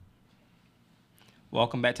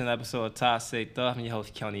Welcome back to another episode of Toxic Stuff. I'm your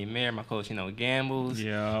host, Kelly Mayer. My coach, Gambles.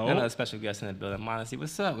 Yo. Another special guest in the building, Modesty.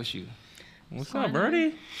 What's up with you? What's up,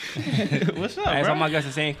 Birdie? What's up, That's bro? all my guests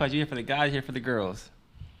the same question. You here for the guys, you here for the girls?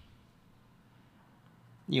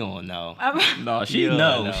 You don't know. No, she You don't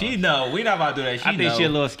know. know. She know. We not about to do that. She I think know. she a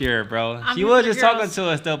little scared, bro. I'm She here was for the just talking girls. to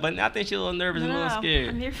us, though, but I think she a little nervous and a little scared.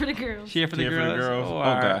 I'm here for the girls. She here for the Here girls? for the girls. Oh,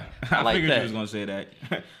 all Okay. right. I like figured that. she was gonna say that.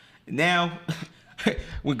 Now,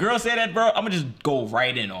 when girls say that, bro, I'm gonna just go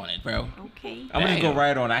right in on it, bro. Okay. I'm gonna just go Damn.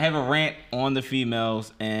 right on. I have a rant on the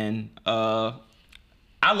females, and I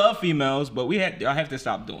love females, but I have to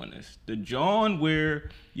stop doing this. The John where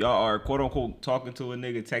y'all are quote unquote talking to a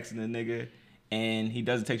nigga, texting a nigga, and he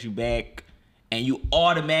doesn't text you back, and you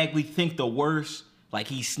automatically think the worst, like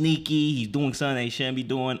he's sneaky, he's doing something he shouldn't be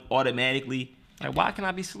doing automatically. Like, why can't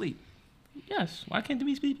I be asleep? Yes, why can't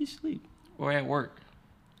we be asleep Or at work?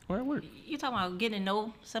 or at work? You talking about getting to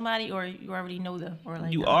know somebody, or you already know them, or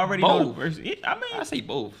like You already know the Both. person. I mean, I say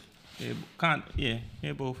both. yeah,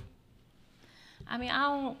 both. I mean,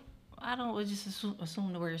 I don't just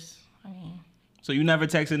assume the worst. I mean, So you never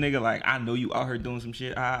text a nigga like, I know you out here doing some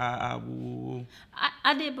shit. Woo, woo, woo.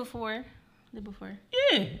 I did before.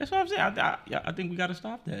 Yeah, that's what I'm saying. I think we gotta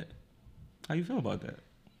stop that. How you feel about that?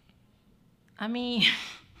 I mean,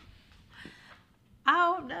 I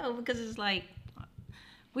don't know, because it's like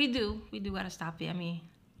we do gotta stop it. I mean,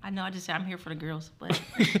 I know I just said I'm here for the girls, but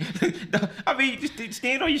I mean, just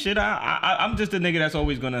stand on your shit. I'm just a nigga that's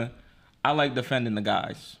always gonna. I like defending the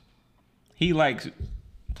guys. He likes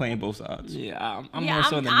playing both sides. Yeah, I'm more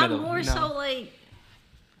so in the middle. I'm more you know? so like,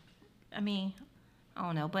 I mean, I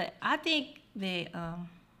don't know, but I think they I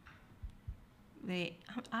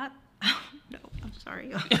no, I'm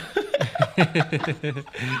sorry.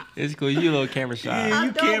 It's cool. You a little camera shy. Yeah, I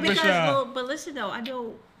you don't, camera because, shy. well, but listen though, I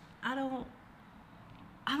don't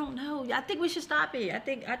know. I think we should stop it. I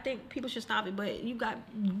think people should stop it. But you got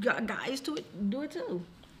guys do it too.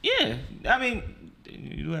 Yeah, I mean,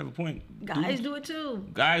 you do have a point. Guys do it too.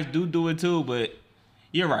 Guys do it too, but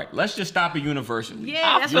you're right. Let's just stop it universally.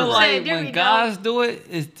 Yeah, I that's feel what I'm saying. like There when we guys do it,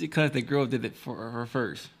 it's because the girl did it for her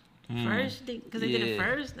first. go. First, because they did it Yeah.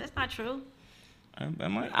 first. That's not true. I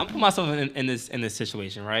might. I'm putting myself in this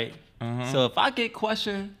situation, right? Uh-huh. So if I get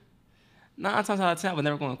questioned, 9 times out of 10, I'm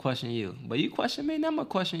never going to question you. But you question me, now I'm going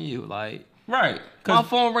to question you. Like, Right. my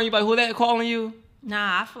phone ring, you like, who that calling you?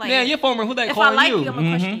 Nah, I feel like Yeah, your phone ring, who that if I calling like you? you, I'm gonna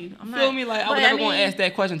question you. I'm Feel not, me? Like, I but was never going to mean, ask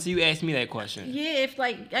that question until you asked me that question. Yeah, if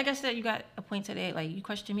like I said, you got a point to that. Like you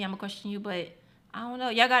question me, I'm gonna question you. But I don't know.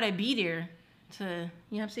 Y'all gotta be there to, you know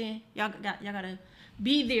what I'm saying? Y'all gotta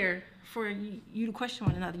be there for you to question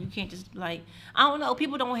one another. You can't just like, I don't know.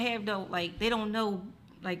 People don't have though, like they don't know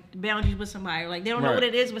like the boundaries with somebody. Or, like they don't know Right. what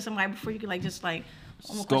it is with somebody before you can like just like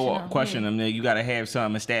I'm gonna Go them. question Yeah. them. You gotta have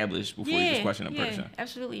something established before you just question a person.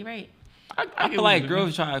 Absolutely right. I feel like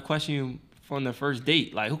girls try to question you from the first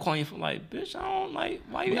date. Like, who calling you from? Like, bitch, I don't like,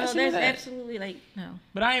 why you No, asking me there's that? absolutely like no,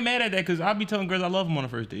 But I ain't mad at that because I'll be telling girls I love them on the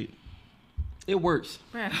first date. It works.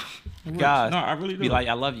 bro. It works. Guys, No, I really do. be like,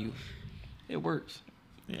 I love you. It works.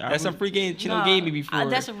 Yeah, That's a free game she done No, gave me before.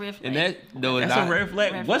 that's a red And flag. that, no, it's That's not. a red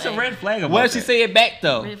flag. Red What's flag. a red flag about What if she that? say it back,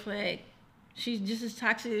 though? Red flag. She's just as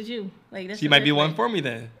toxic as you. Like that's She a might red be one flag. for me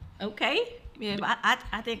then. Okay. Yeah, but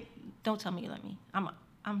I think don't tell me you love me.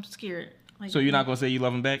 I'm scared. Like, So you're not gonna say you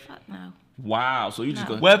love him back? fuck no. Wow. So you just No.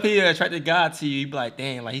 gonna What if he attracted God to you? You be like,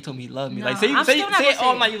 damn, like he told me he loved me. No, Like, say I'm still not say gonna it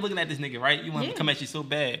all say night it. you looking at this nigga, right? You want him Yeah. to come at you so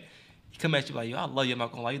bad. He come at you like, yo, I love you. I'm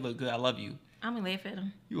not gonna lie. You look good. I love you. I'm gonna laugh at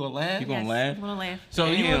him. You gonna laugh? You gonna Yes, laugh? I'm gonna laugh. So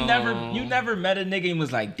Damn. you never met a nigga and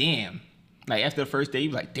was like, damn. Like after the first date, you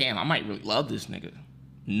was like, damn, I might really love this nigga.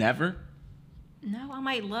 Never. No, I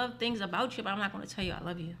might love things about you, but I'm not gonna tell you I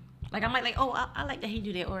love you. Like I might like, oh, I like that he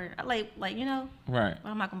do that, or I like you know. Right. But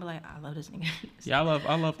I'm not gonna be like, I love this nigga. Yeah, I be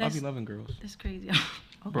That's- loving girls. That's crazy. Okay.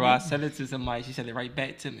 Bro, I said it to somebody. She said it right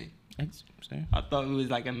back to me. Understand? I thought it was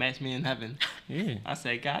like a match made in heaven. Yeah. I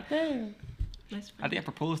said, God damn. That's I think I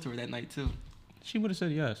proposed to her that night too. She would have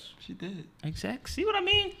said yes. She did. Exactly. See what I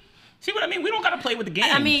mean? We don't gotta play with the game.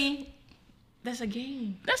 I mean, that's a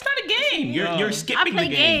game. that's not a game. No. You're I skipping play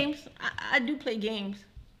the game. games. I do play games.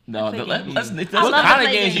 No, I play games. let's I What love kind to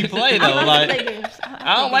of play games you games. play I though? love Like, to play games.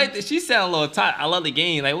 I don't like that. She sound a little tight. I love the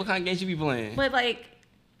game. Like, what kind of games you be playing? But like,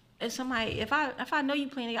 if somebody, if I know you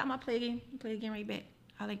playing a game, I might play a game. Play a game right back.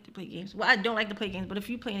 I like to play games. Well, I don't like to play games, but if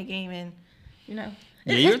you playing a game and you know,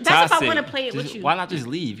 Yeah, it's- you're that's toxic. if I want to play it with Just- you. Why not just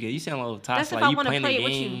leave? Yeah, you sound a little That's toxic. if Like I you want to playing play the it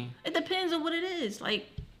with you. game. It depends on what it is, like,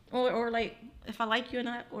 or like if I like you or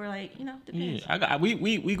not, or like you know, depends. Yeah,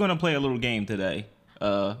 we gonna play a little game today.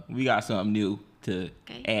 We got something new to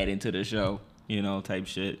Okay. add into the show, type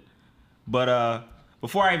shit. But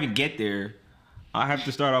before I even get there, I have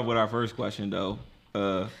to start off with our first question though.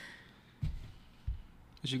 What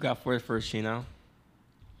you got for it first, Chino?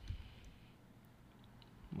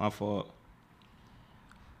 My fault.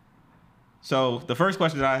 So the first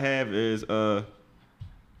question that I have is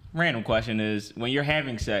random question is when you're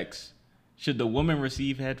having sex, should the woman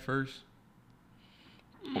receive head first?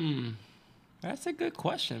 That's a good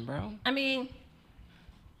question, bro. I mean,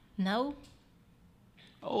 no.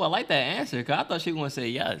 Oh, I like that answer because I thought she was gonna say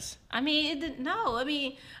yes. I mean, no. I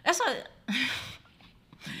mean, that's what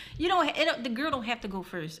you don't. The girl don't have to go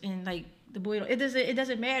first, and like the boy. It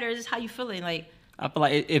doesn't matter. It's just how you feeling. Like I feel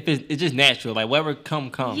like if it's just natural, like whatever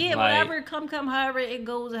come. yeah, like, whatever come. However it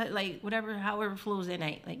goes, like whatever, however flows that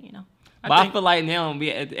night. Like you know. But I feel like now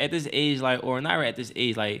we at this age, like or not right at this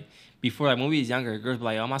age, like before, like when we was younger, girls be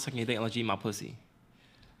like, "Oh, I'm not sucking your dick unless you eat my pussy."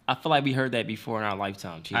 I feel like we heard that before in our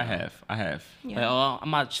lifetime. Chino. I have. Yeah. Like, oh, I'm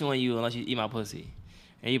not chewing you unless you eat my pussy.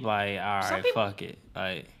 And you be like, all right, Some people- fuck it.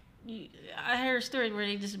 Like, I heard a story where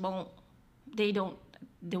they don't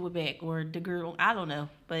do it back, or the girl. I don't know,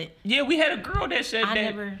 but Yeah, we had a girl that said I that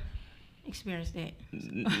never experienced that.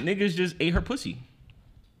 niggas just ate her pussy.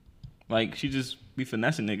 Like she just be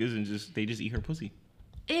finessing niggas and they just eat her pussy.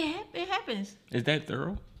 It happens. Is that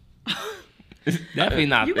thorough? definitely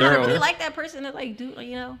not You gotta thorough. really like that person to like do,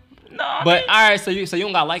 you know. No, I But mean, all right, so you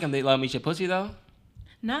don't gotta like them. They let them eat your pussy though,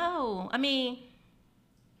 No, I mean,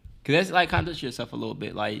 cause that's like contradict yourself a little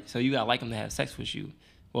bit. Like, so you gotta like them to have sex with you,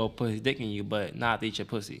 well, put his dick in you, but not to eat your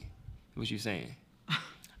pussy. What you saying?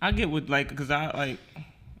 I get what because I like.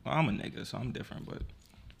 Well, I'm a nigga, so I'm different. But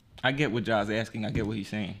I get what John's asking. I get what he's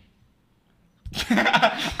saying.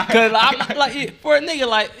 Cause I'm like for a nigga,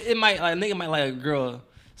 like it might like a nigga might like a girl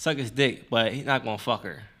suck his dick, but he's not gonna fuck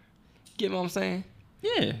her. Get what I'm saying?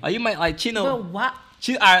 Yeah. Like you might like Chino. but what?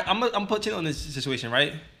 All right, I'm gonna put Chino in this situation,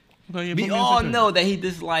 right? Okay, yeah, We put me in all situation. know that he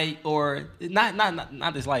dislike or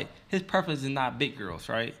not dislike. His preference is not big girls,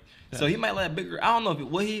 right? So he might let a big girl. I don't know if it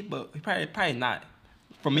would he, but he probably not.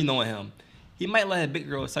 From me knowing him, he might let a big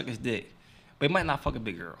girl suck his dick, but he might not fuck a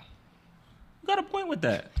big girl. You got a point with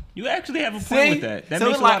that. You actually have a point See? with that. That so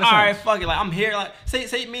makes it's a lot like, of all right, sense. fuck it. Like I'm here. Like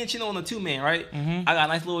say me and Chino on the 2-man, right? Mhm. I got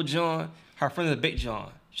a nice little John. Her friend is a big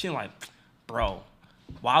John. She like, bro,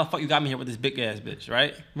 why the fuck you got me here with this big ass bitch,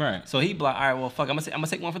 right? Right. So he be like, all right, well, fuck, I'm gonna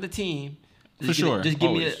take one for the team. For sure, Just give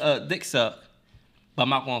always. me a dick suck, but I'm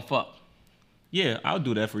not gonna fuck. Yeah, I'll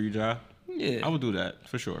do that for you, Ja. Yeah. I would do that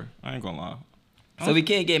for sure. I ain't gonna lie. So we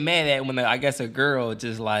can't get mad at when I guess a girl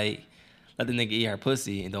just like let the nigga eat her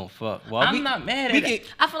pussy and don't fuck. Well, I'm not mad we at it.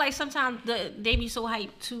 can- I feel like sometimes they be so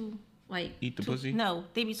hyped to like Eat the to- pussy? No,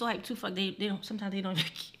 they be so hyped to fuck. They don't. Sometimes they don't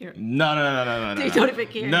even care. No. They don't even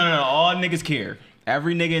care. No. All niggas care.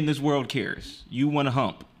 Every nigga in this world cares. You want to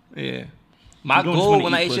hump. Yeah. My You don't just goal wanna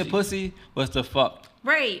when I eat ate your pussy was to fuck.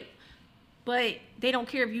 Right, but they don't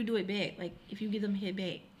care if you do it back. Like if you give them head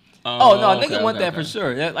back. Oh, no, okay, nigga want okay, that for okay.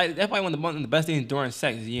 sure. That's probably one of the best things during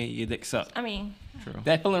sex is your dick suck. I mean, True.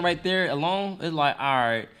 That feeling right there alone is like, all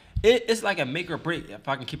right, it's like a make or break if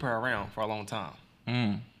I can keep her around for a long time.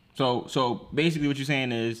 So basically, what you're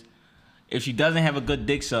saying is, if she doesn't have a good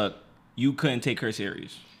dick suck, you couldn't take her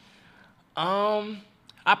serious.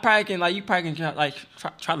 I probably can like you probably can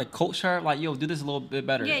try to coach her like yo do this a little bit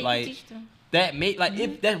better yeah, you like can teach them. that made like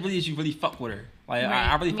if that really is you really fuck with her like Right.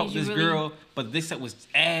 I really Means fuck with you this really- girl but the dick set was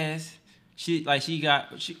ass she got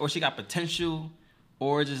potential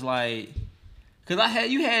or just like because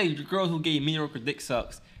you had girls who gave mediocre dick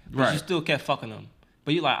sucks but you Right. still kept fucking them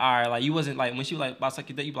but you like all right like you wasn't like when she was like about to suck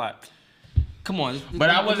your dick you be like come on But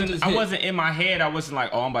I just hit. wasn't in my head. I wasn't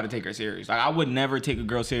like, oh, I'm about to take her serious. Like I would never take a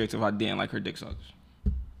girl serious if I didn't like her dick sucks.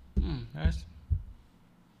 That's-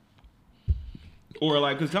 Or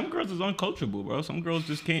like, cause some girls is uncoachable, bro. Some girls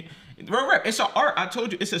just can't. Right. It's an art. I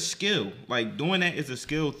told you, it's a skill. Like doing that is a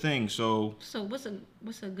skill thing. So So what's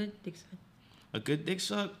a good dick suck? a good dick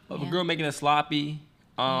suck. Of a Yeah. girl making it sloppy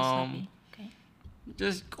Sloppy. Okay.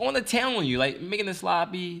 just going to town on you, like making it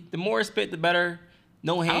sloppy. The more spit, the better.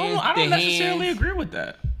 No hands. I don't the necessarily hands. agree with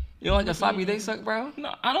that. You don't like a sloppy dick suck, bro?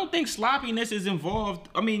 No, I don't think sloppiness is involved.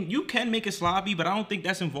 I mean, you can make it sloppy, but I don't think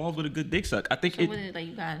that's involved with a good dick suck. I think So what is it like?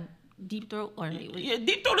 You got deep throat or like, yeah,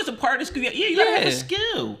 deep throat is a part of the skill. Yeah, you gotta have a Yeah.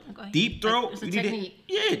 skill. Okay. Deep throat. Like, it's a you need to- technique.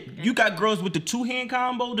 yeah, you got girls with the 2-hand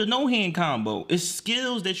combo, the no-hand combo. It's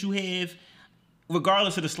skills that you have,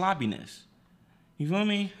 regardless of the sloppiness. You feel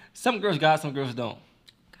me? Some girls got, some girls don't.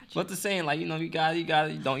 Gotcha. But the saying, like, you know, you got it,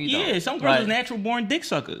 you don't, you Yeah, don't. some girls Like, are natural born dick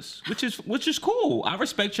suckers, which is cool. I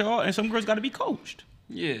respect y'all, and some girls got to be coached.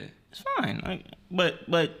 Yeah. It's fine. Like,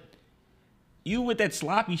 but you with that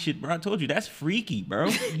sloppy shit, bro. I told you that's freaky, bro.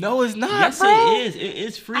 No, it's not, Yes, bro. it is. It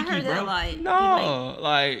is freaky, I heard bro. that like No,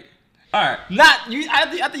 like, All right. Not you. I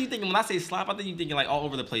think you thinking when I say slop, I think you thinking like all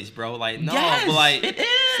over the place, bro. Like no, Yes, but like it is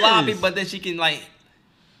sloppy, but then she can like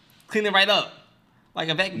clean it right up, like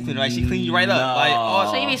a vacuum cleaner. Like she clean you right up. Like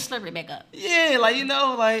So you mean slurp it back up? yeah, like you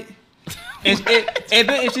know, like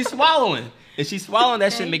if she's swallowing,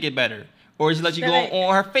 that should make it better. Or she let you go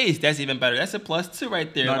on her face. That's even better. That's a plus too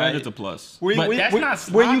right there. No, like, that is a plus. But that's not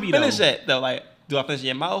sloppy, where you finish though. at though? Like, do I finish in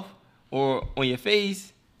your mouth or on your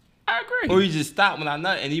face? I agree. Or you just stop when I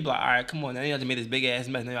nut and you be like, all right, come on. Now you just made this big ass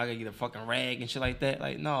mess. Now I gotta get a fucking rag and shit like that.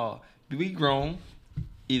 Like, no, we grown,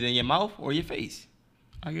 either in your mouth or your face.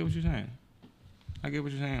 I get what you're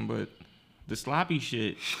saying, but the sloppy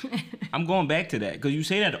shit, I'm going back to that because you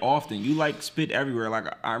say that often. You like spit everywhere. Like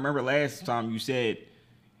I remember last time you said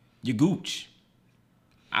you gooch.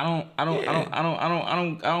 I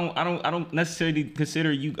don't necessarily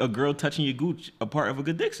consider you a girl touching your gooch a part of a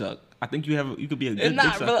good dick suck. I think you could be a good It's dick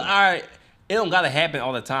not sucker. really, all right. It don't gotta happen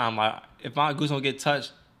all the time. Like if my gooch don't get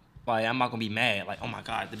touched, like I'm not gonna be mad. Like oh my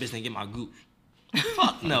god, the bitch didn't get my gooch.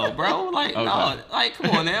 Fuck no, bro. Like Okay. no, like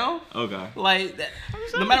come on now. Okay. Like that,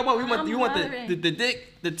 no matter what, you want the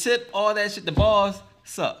dick, the tip, all that shit. The balls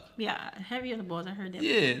suck. Yeah, heavy on the balls. I heard that.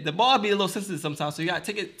 Yeah, the ball be a little sensitive sometimes, so you gotta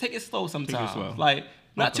take it slow sometimes. slow. Like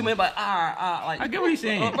not too many, but like I get what he's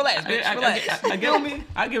saying. Relax, bitch. Relax. I get me.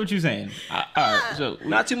 I get what you're saying. All right, so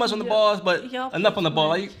Not too much on the balls, but Y'all enough on the play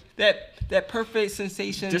ball. too Like that perfect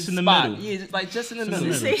sensation. Just in the spot. middle. Yeah, just in the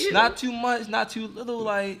middle. Sensation. Not too much, not too little.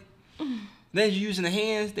 Like then you're using the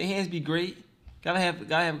hands. The hands be great. Gotta have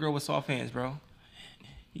a girl with soft hands, bro.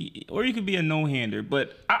 Or you could be a no-hander,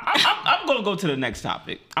 but I'm gonna go to the next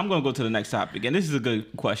topic. And this is a good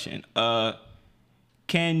question.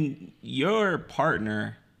 Can your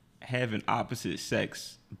partner have an opposite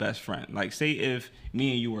sex best friend? Like, say if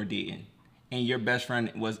me and you were dating, and your best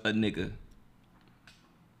friend was a nigga,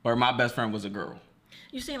 or my best friend was a girl.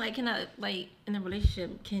 You saying like, can I like in a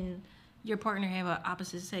relationship, can your partner have an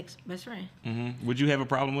opposite sex best friend? Mm-hmm. Would you have a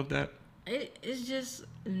problem with that? It's just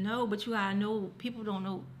no, but you gotta know. People don't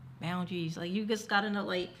know boundaries. Like you just gotta know,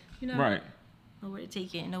 like Right. know where to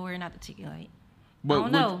take it, and know where not to take it. Like But I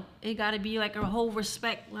don't know. It gotta be like a whole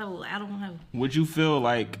respect level. I don't know. Would you feel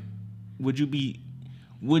like, would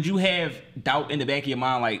you have doubt in the back of your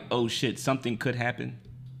mind, like, oh shit, something could happen?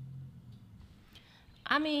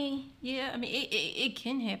 I mean, yeah. I mean, it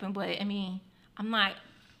can happen, but I mean, I'm not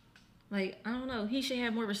like I don't know. He should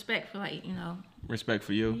have more respect for Respect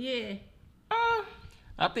for you? Yeah.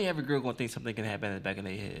 I think every girl gonna think something can happen in the back of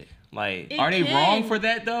their head. Like, It Are they can. wrong for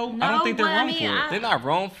that though? I don't No, think they're but I wrong mean, for it. they're not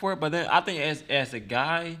wrong for it, but then I think as a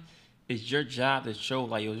guy, it's your job to show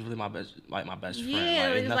like it was really my best friend. Yeah,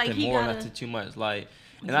 Like it's it's like nothing he more, gotta- nothing too much. Like,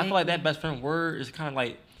 and I feel like that Exactly. best friend word is kind of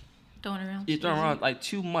like Throwing around. you throwing too around easy. like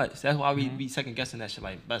too much. That's why we be second guessing that shit.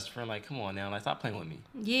 Like best friend, like come on now, like stop playing with me.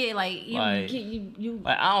 Yeah, like you Like- get you.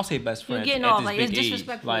 Like I don't say best You're friend. getting at off, this like, big it's age.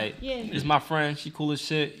 disrespectful. Like Yeah. it's my friend. She cool as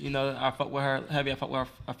shit. You know, I fuck with her heavy. I fuck with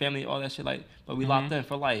her family, all that shit. Like, but we locked in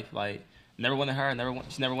for life. Like never wanted her.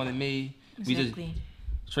 She never wanted me. We Exactly.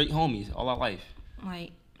 just straight homies all our life. Like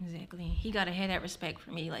exactly. He gotta have that respect for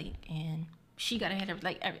me, like, and she gotta have that.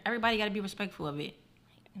 Like everybody gotta be respectful of it.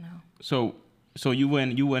 You know. So you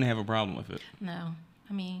wouldn't have a problem with it? No.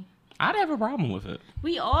 I mean, I'd have a problem with it.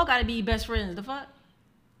 we all gotta be best friends. The fuck.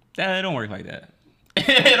 It don't work like that.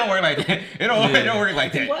 It don't work like that. It don't work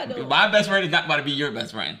like that. What though? My best friend is not about to be your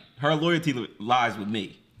best friend. Her loyalty lies with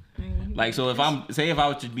me. Mm-hmm. Like, so if I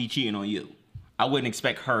was to be cheating on you, I wouldn't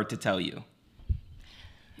expect her to tell you.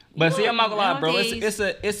 But see, I'm not gonna lie, bro. Nowadays-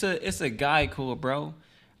 It's a guy cool, bro.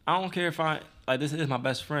 I don't care if this is my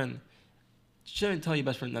best friend. Shouldn't tell your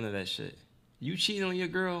best friend none of that shit. You cheating on your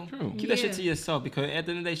girl, True. keep that shit Yeah. to yourself because at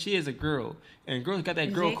the end of the day, she is a girl, and girls got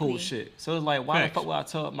that girl code Exactly. shit. So it's like, why Facts. the fuck would I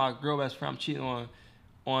tell my girl best friend I'm cheating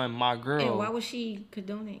on my girl? And why would she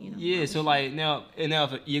condone it? You know. Why Yeah, would so she- like now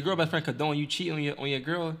if your girl best friend condone you cheating on your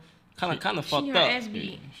girl, kind of she fucked knew her up. ass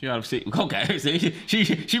beat. She ought to see. Okay, see,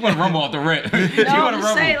 she want to rumble off the rip. she No, want to I'm just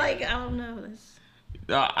rumble. saying, like, I don't know. That's,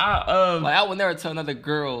 Like I would never tell another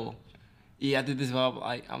girl, yeah, I did this.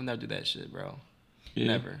 Like I would never do that shit, bro. Yeah.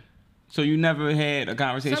 Never. So you never had a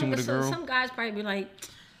conversation with a girl? Some guys probably be like,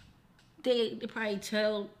 they probably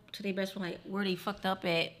tell to their best friend like where they fucked up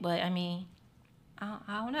at, but I mean, I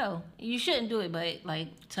don't know. You shouldn't do it, but like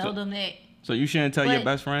tell them that. So you shouldn't tell your But-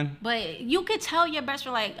 best friend? But you could tell your best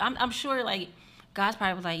friend like I'm sure like guys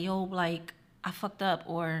probably was like, yo, like I fucked up,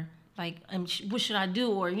 or like what should I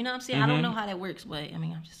do, or you know what I'm saying. I don't know how that works, but I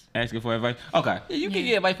mean I'm just Asking for advice? Okay. Yeah, you can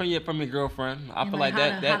get advice from your girlfriend. I And feel like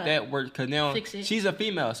like how that to works because now fix it. she's a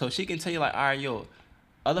female, so she can tell you like, all right, yo,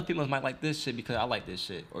 other females might like this shit because I like this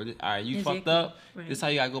shit. Or, all right, you Exactly. fucked up. Right. This is how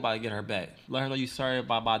you gotta go about to get her back. Let her know you sorry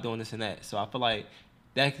by doing this and that. So I feel like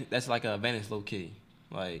that's like an advantage low key.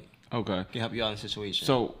 Like, Okay. can help you out in a situation.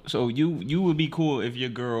 So you would be cool if your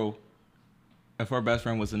girl, if her best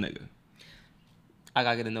friend was a nigga. I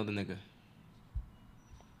gotta get to know the nigga.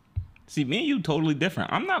 See, me and you totally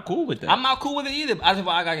different. I'm not cool with that. I'm not cool with it either. I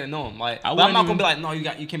gotta get to know him. Like, but I'm not gonna be like, no, you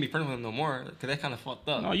can't be friends with him no more, because that's kind of fucked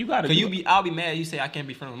up. No, you gotta. Cause I'll be mad. You say I can't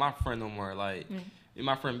be friends with my friend no more. Like,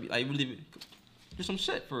 my friend, like, really do some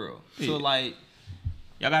shit for real. Yeah. So like,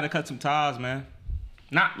 y'all gotta cut some ties, man.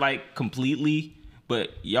 Not like completely,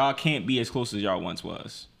 but y'all can't be as close as y'all once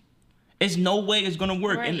was. It's no way it's gonna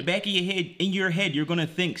work. Right. In the back of your head, you're gonna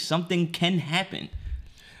think something can happen.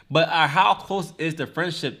 but how close is the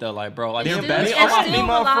friendship though? Like, bro, like, They're me- best me and my friends.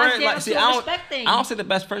 female Still friends, relies like, down see, to I respect thing. don't say the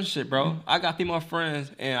best friendship, bro. I got female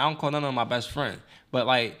friends, and I don't call none of them my best friend. But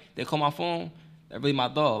like, they call my phone, they're really my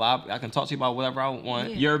dog. I can talk to you about whatever I want.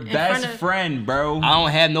 Yeah. Your In best front of- friend, bro. I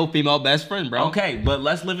don't have no female best friend, bro. Okay, but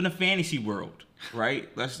let's live in a fantasy world, right?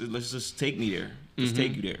 Let's just take me there. Just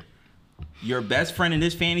take you there. Your best friend in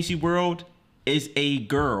this fantasy world is a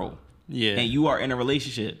girl. Yeah. And you are in a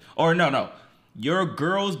relationship. Or no. Your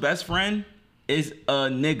girl's best friend is a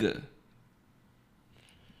nigga.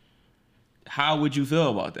 How would you feel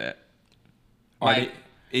about that? Like,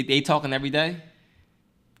 they talking every day?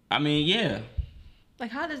 I mean, yeah.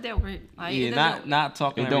 Like, how does that work? Like, Yeah, it not doesn't- not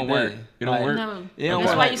talking It every don't work. day. It don't Like, work. No. It don't That's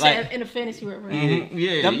work. why you Like- say in a fantasy world, right?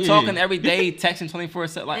 Yeah. Them yeah. talking every day, texting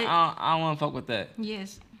 24/7. Like, I don't want to fuck with that.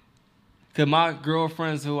 Yes. Cause my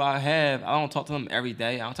girlfriends who I have, I don't talk to them every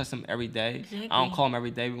day. I don't text them every day. Exactly. I don't call them every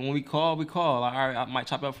day. But when we call, we call. Like, all right, I might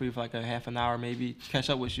chop up for you for like a half an hour, maybe catch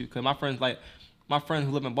up with you. Cause my friends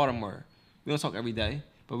who live in Baltimore, we don't talk every day,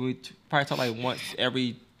 but we probably talk like once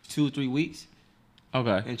every 2-3 weeks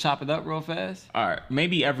Okay. and chop it up real fast. All right.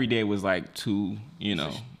 Maybe every day was like too, Yeah,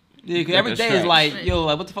 cause Like every a day is stretch. like, yo,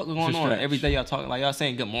 like what the fuck is going It's a on? stretch. Every day y'all talking, like y'all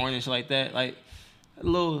saying good morning and shit like that. Like a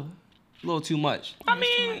little too much. I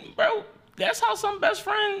mean, bro, that's how some best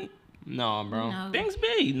friend No, bro. No. things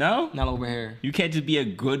be. No. Not over here. You can't just be a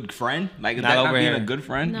good friend. Like, is Not that not over being here. a good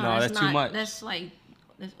friend? No, that's too not- much. That's like,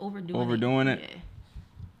 that's overdoing it. Overdoing it? Yeah.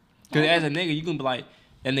 Cause as a nigga, you can be like,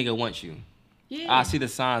 that nigga wants you. Yeah. I see the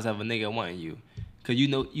signs of a nigga wanting you. Cause you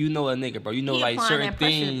know a nigga, bro. You know He like applying certain that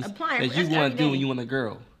pressure- things applying that you pressure want to every do when day. you want a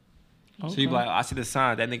girl. So you be Okay. like, I see the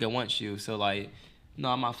signs that nigga wants you. So like, no,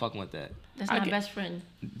 I'm not fucking with that. That's I my get- best friend.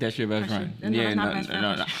 That's your best Pressure. friend. No, that's not best friend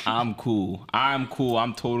no. pressure. I'm cool.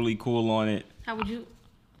 I'm totally cool on it. How would you?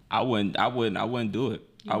 I wouldn't do it. You I wouldn't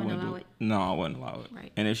wouldn't do allow it. it? No, I wouldn't allow it.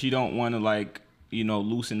 Right. And if she don't want to like,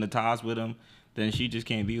 loosen the ties with him, then she just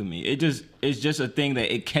can't be with me. It's just a thing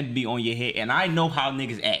that it can be on your head. And I know how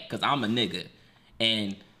niggas act because I'm a nigga.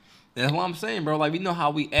 And That's what I'm saying, bro. Like we know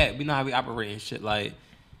how we act, we know how we operate and shit. Like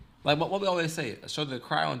what we always say, a shoulder to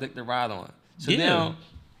cry on, dick to ride on. So Yeah. now,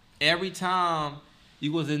 every time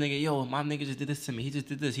you go to the nigga, yo, my nigga just did this to me. He just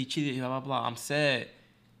did this. He cheated. Blah blah blah. I'm sad.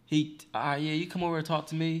 Yeah, you come over and talk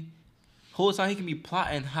to me. Whole time he can be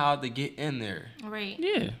plotting how to get in there. Right.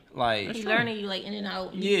 yeah. Like He learning you like in and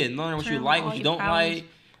out. yeah, knowing what you turn like, all what you your don't problems. like.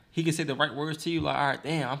 He can say the right words to you. Like, all right,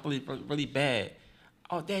 damn, I'm really bad.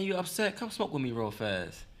 Oh, damn, you upset? Come smoke with me real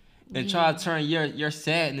fast. And try to turn your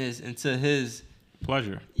sadness into his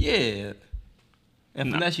Pleasure. yeah.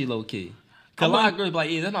 And finesse you low key. Cause a lot of girls be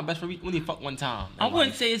like, yeah, that's my best friend. We only fuck one time. I And,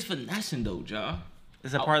 wouldn't like, say it's finessing though, Ja.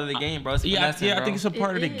 it's a part of the game, bro. It's finessing, Yeah, I bro. think it's a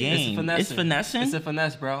part of the It is. game. It's finessing. It's a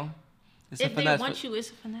finesse, bro. It's a If they finesse. want you, it's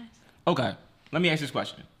a finesse. Okay, let me ask this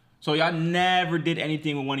question. So y'all never did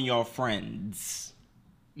anything with one of y'all friends?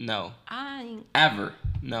 No, I ain't- Ever?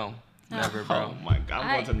 no, No. never, bro. Oh my God,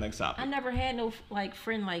 I'm going to the next I topic. never had no like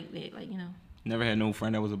friend like that. Like Never had no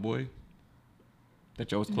friend that was a boy? That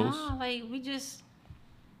y'all was close? No, like we just.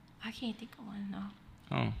 I can't think of one. No.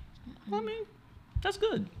 Oh. Well, I mean, that's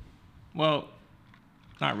good. Well,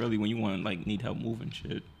 not really when you want like need help moving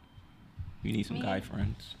shit. You need some Me? guy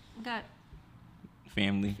friends. Got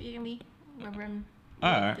Family. feel me? Wherever I'm All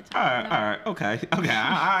at right, the time, you know? okay.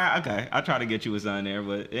 Okay. I try to get you a son there,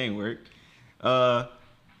 but it ain't work.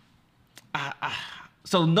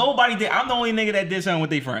 So nobody did. I'm the only nigga that did something with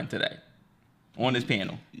their friend today on this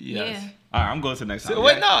panel. Yes. Yeah. All right, I'm going to the next time. So,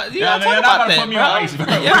 wait, no, you Yeah, gotta you're talk not about gonna that, put me bro. on ice, bro.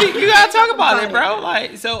 Yeah, you gotta talk about it, bro.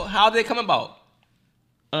 Like, so how did it come about?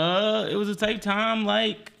 It was a type time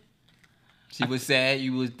like, She was sad.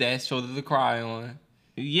 You was that shoulder to cry on.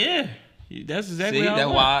 yeah, that's exactly See, how it that's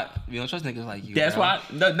went. why we don't trust niggas like you. That's bro. why.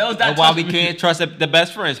 No, it's not That's why we trusting me. can't trust the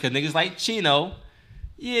best friends, cause niggas like Chino.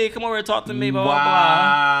 Yeah, come over and talk to me, blah blah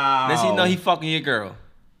Wow. blah. Then she know he fucking your girl.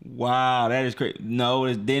 Wow, that is crazy. No,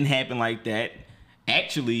 it didn't happen like that.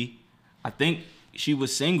 Actually, I think she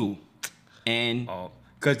was single, and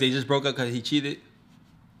because they just broke up because he cheated.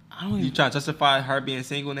 I don't. You trying to justify her being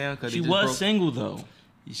single now? Cause She was single though.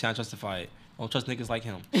 You trying to justify it? Don't trust niggas like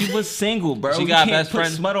him. She was single, bro. She You got can't best put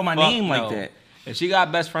friend. smut on my Fuck name like no. that. If she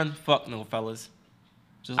got best friend, fuck no, fellas.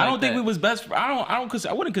 Just I like don't think that. we was best. I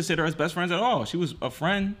wouldn't consider us best friends at all. She was a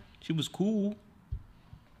friend. She was cool,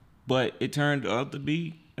 but it turned out to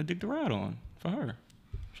be a dick to ride on for her.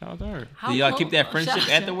 Shout out to her. Did y'all keep that friendship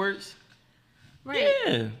afterwards? Right.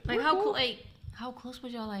 Yeah. Like how close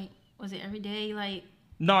was y'all? Like, was it every day? Like.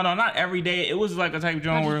 No, not every day. It was like a type of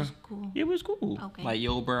joint where cool. it was cool. Okay. Like,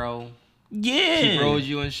 yo, bro. Yeah. She bros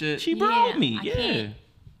you and shit. She broed me.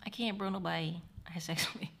 I can't bro nobody I had sex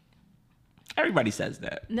with. Everybody says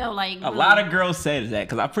that. No, like a lot of girls said that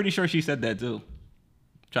because I'm pretty sure she said that too.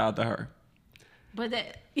 Shout out to her. But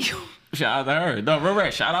that. Shout out to her. No,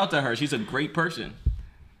 right. Shout out to her. She's a great person.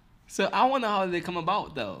 So I wonder how they come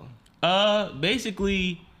about though.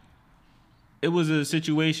 Basically, it was a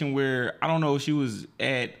situation where I don't know. She was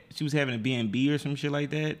having a B&B or some shit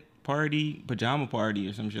like that pajama party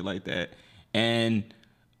or some shit like that, and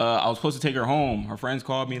I was supposed to take her home. Her friends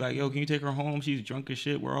called me like, "Yo, can you take her home? She's drunk as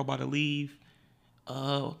shit. We're all about to leave.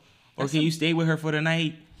 Or can you stay with her for the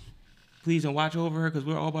night, please, and watch over her because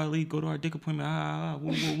we're all about to leave. Go to our dick appointment.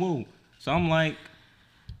 Woo, woo, woo." So I'm like,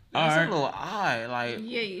 that's all right. a little odd. Like,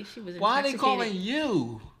 yeah, she was. Why are they calling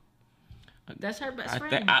you? That's her best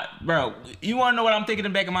friend. Bro, you want to know what I'm thinking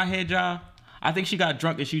in the back of my head, y'all? I think she got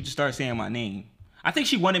drunk and she just started saying my name. I think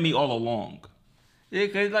she wanted me all along. Yeah,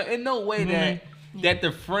 cause like in no way that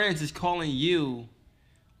the friends is calling you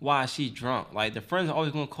while she drunk. Like the friends are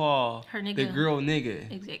always gonna call her nigga. The girl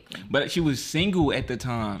nigga. Exactly. But she was single at the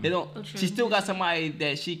time. They don't. She still got somebody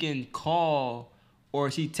that she can call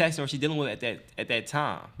or she texting or she dealing with at that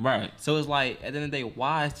time. Right. So it's like at the end of the day,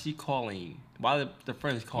 why is she calling? Why the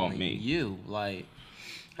friends calling me? You? Like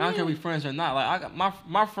I don't care if we friends or not. Like I got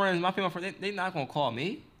my friends, my female friends, they not gonna call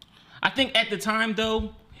me. I think at the time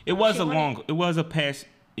though, it was a past.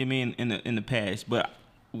 I mean, in the past, but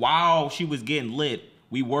while she was getting lit,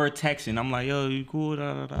 we were texting. I'm like, "Yo, you cool?"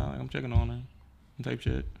 Da, da, da. I'm checking on her, type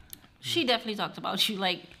shit. She definitely talked about you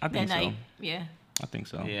like that night. Yeah. I think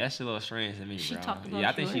so. Yeah, that's a little strange to me, she bro. Talked about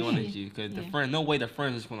I think you. she wanted you because the friend. No way the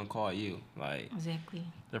friends is gonna call you. Like exactly.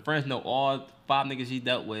 The friends know all 5 niggas she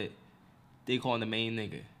dealt with. They calling the main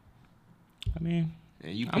nigga. I mean,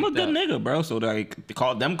 and I'm a good nigga, bro. So like,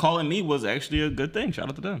 them calling me was actually a good thing. Shout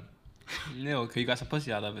out to them. No, cause you got some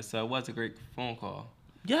pussy out of it, so it was a great phone call.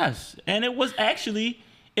 Yes, and it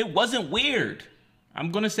wasn't weird.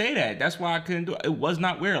 I'm gonna say that. That's why I couldn't do it. It was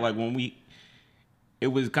not weird. Like it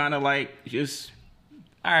was kind of like just.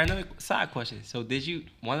 All right, another side question. So did you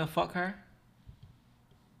want to fuck her?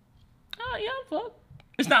 Oh yeah, fuck.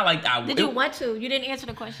 It's not like I did. You want to? You didn't answer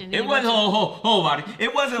the question. It wasn't whole body.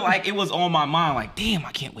 It wasn't like it was on my mind. Like, damn,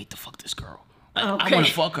 I can't wait to fuck this girl. Like, I want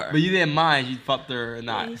to fuck her. But you didn't mind you fucked her or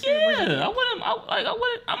not? Yeah, I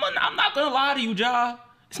wouldn't. I'm not gonna lie to you, Ja.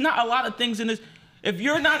 It's not a lot of things in this. If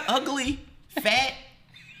you're not ugly, fat,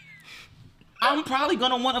 I'm probably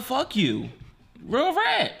gonna want to fuck you. Real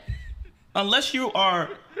rat. Unless you are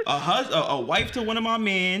a wife to one of my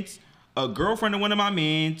mans, a girlfriend to one of my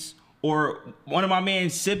mans, or one of my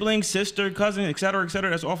man's siblings, sister, cousin, etc.,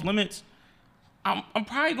 that's off limits. I'm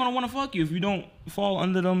probably gonna want to fuck you if you don't fall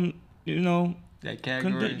under them, that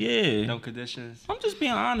category. Yeah. No conditions. I'm just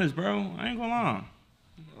being honest, bro. I ain't gonna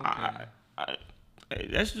lie. Okay.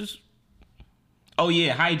 That's just. Oh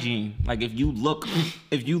yeah, hygiene. Like if you look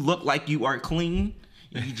like you are clean,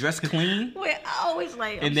 you dress clean. Wait, I always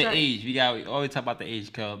like. And the age, we always talk about the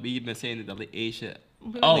age, cuz we've been saying that the age shit.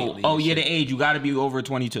 Oh yeah, the age. You got to be over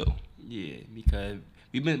 22. Yeah, because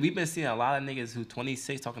we've been seeing a lot of niggas who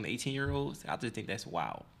 26 talking to 18-year-olds. I just think that's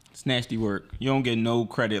wild. It's nasty work. You don't get no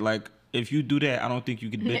credit. Like if you do that, I don't think you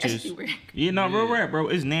get bitches. Nasty work. Yeah, no, real rap, bro.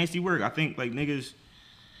 It's nasty work. I think like niggas.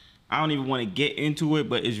 I don't even want to get into it,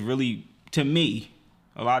 but it's really, to me,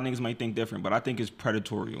 a lot of niggas might think different, but I think it's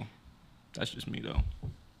predatorial. That's just me though.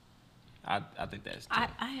 I think that's. I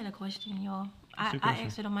had a question, y'all. I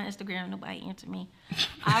asked it on my Instagram. Nobody answered me.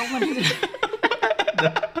 I wanted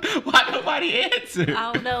to. Why nobody answered?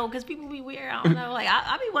 I don't know, because people be weird. I don't know. Like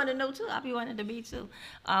I be wanting to know too. I be wanting to be too.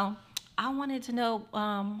 I wanted to know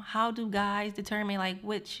how do guys determine like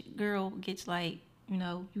which girl gets like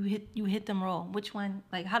you hit them raw. Which one?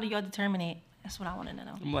 Like how do y'all determine it? That's what I wanted to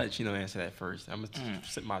know. I'm gonna let Chino answer that first. I'm gonna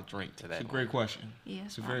sip my drink to that. It's a great question. Yeah,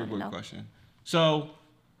 it's a very good question. So,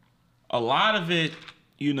 a lot of it,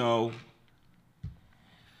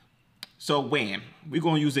 So, wham, we're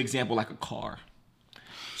gonna use the example like a car.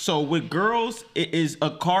 So with girls, it is a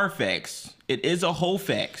Carfax. It is a whole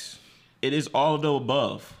fax. It is all of the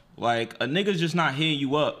above. Like a nigga's just not hitting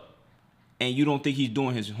you up, and you don't think he's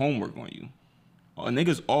doing his homework on you. A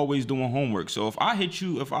nigga's always doing homework. So if I hit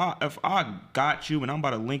you, if I got you, and I'm about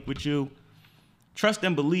to link with you, trust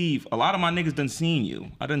and believe. A lot of my niggas done seen you.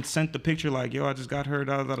 I done sent the picture like, yo, I just got her.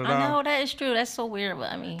 Da da da da. I know that is true. That's so weird,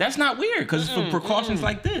 but I mean, that's not weird because it's for precautions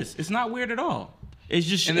like this. It's not weird at all. It's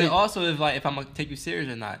just. And then also, if I'm gonna take you serious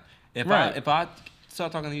or not. If I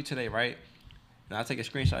start talking to you today, right? And I take a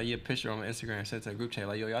screenshot of your picture on my Instagram and send it to a group chat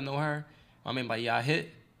like, yo, y'all know her? I mean, yeah, I hit.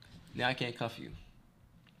 Now I can't cuff you.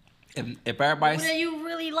 If everybody's, whether you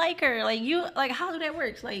really like her, like how do that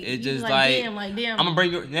work? Like it's just damn. I'm gonna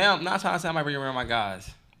bring you now. I'm not trying to say I'm gonna bring you around my guys,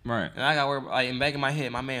 right? And I gotta worry like in back of my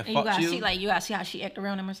head, my man and fucked you. You gotta see how she act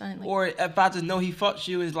around him or something. Like, or if I just know he fucked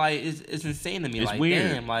you, it's like it's insane to me. It's like weird.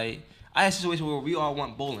 Damn, like I had a situation where we all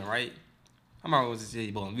went bowling, right? I remember it was a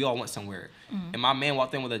city bowling. We all went somewhere, and my man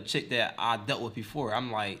walked in with a chick that I dealt with before. I'm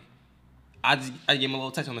like, I gave him a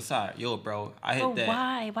little touch on the side. Yo, bro, I hit that.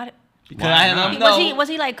 Why? Because I had him was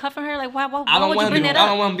he like cuffing her? Like why would I don't you bring that up? I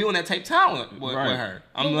don't want to be on that type of time with her.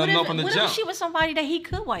 I'm letting know from the what jump. If she was somebody that he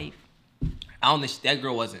could wife? I don't think that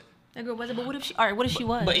girl wasn't. That girl wasn't. But what if she? All right, what if she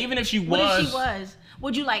was? But even if she was, what if she was?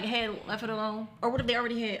 Would you like had left it alone, or what if they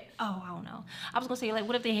already had? Oh, I don't know. I was gonna say like,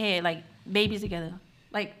 what if they had like babies together?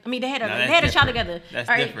 Like, I mean, they had a child together. That's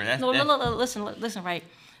all right? different. Listen, right?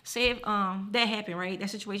 Say if that happened, right? That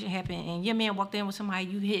situation happened, and your man walked in with somebody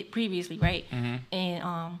you hit previously, right? Mm-hmm.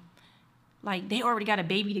 And like they already got a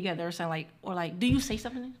baby together or something, like, do you say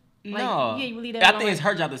something? Like, No. Yeah, you leave that I alone, think it's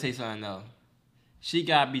right? her job to say something though. She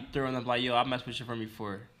gotta be throwing up like, yo, I messed with you from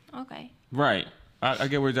before. Okay. right? I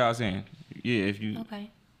get what y'all saying. Yeah, if you. Okay.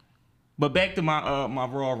 But back to my my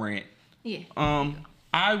raw rant. Yeah.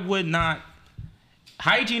 I would not.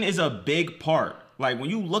 Hygiene is a big part. Like when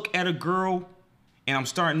you look at a girl, and I'm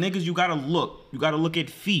starting niggas, you gotta look. You gotta look at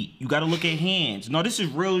feet. You gotta look at hands. No, this is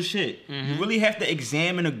real shit. You really have to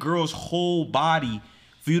examine a girl's whole body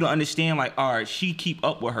for you to understand. Like, all right, she keep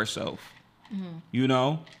up with herself. You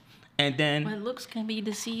know, and then But looks can be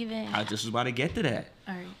deceiving. I just was about to get to that.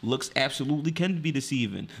 All right. Looks absolutely can be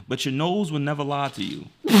deceiving, but your nose will never lie to you.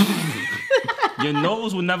 Your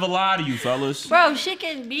nose will never lie to you, fellas. Bro, she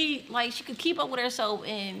can be like she could keep up with herself,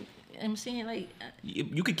 and I'm saying like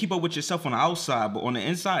You can keep up with yourself on the outside, but on the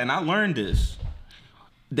inside, and I learned this.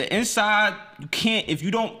 The inside, you can't. If you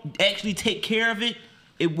don't actually take care of it,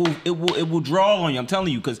 it will draw on you. I'm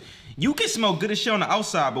telling you, because you can smell good as shit on the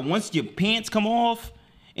outside, but once your pants come off,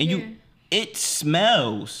 and it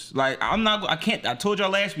smells like I can't. I told y'all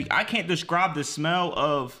last week, I can't describe the smell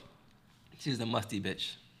of. She's a musty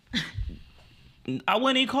bitch. I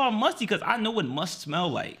wouldn't even call it musty because I know what must smell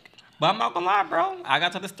like. But I'm not gonna lie, bro. I got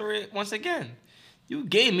to tell the story once again. You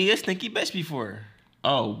gave me a stinky bitch before.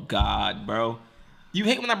 Oh God, bro. You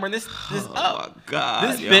hate when I bring this up. Oh my God,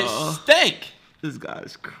 This yo. bitch stink. This guy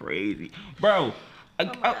is crazy, bro.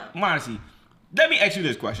 Modesty. Let me ask you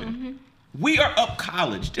this question. We are up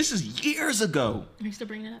college. This is years ago. I used to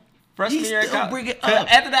bring that up. Freshman He year, still bring it 'cause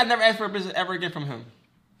up. After that, I never asked for a bitch ever again from him.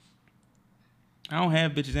 I don't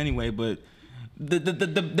have bitches anyway, but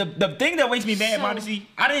the thing that makes me mad, So- Modesty,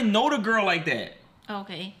 I didn't know the girl like that.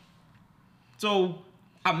 Okay. So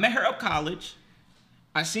I met her up college.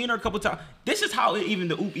 I seen her a couple times. This is how the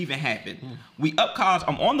oop even happened. We up college.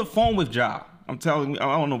 I'm on the phone with Ja. I'm telling you,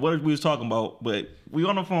 I don't know what we was talking about, but we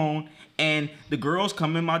on the phone, and the girls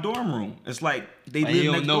come in my dorm room. It's like they Like, live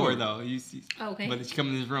you next don't know door. her though. You see, Okay. but she come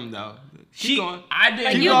in his room though. She, Keep going. I didn't.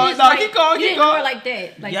 Like Keep you going. just No, like, keep going, you keep didn't know her going. like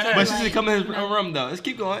that. Like, Yeah. so, But she like, just come in his no. room though. Let's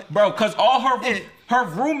keep going. Bro, cause all Yeah. her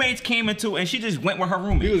roommates came into, and she just went with her He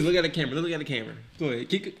roommates. was looking at the camera. Look at the camera. Go ahead.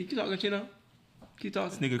 Keep talking, Chino. Keep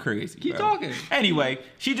talking. This nigga crazy. Keep bro. talking. Anyway,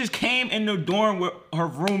 she just came in the dorm with her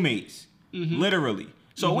roommates, literally.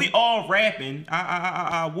 So we all rapping.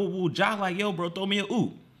 Woo, Ja like, yo, bro, throw me a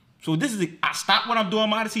oop. So this is, I stopped what I'm doing,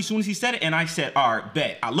 Modesty, as soon as he said it, and I said, all right,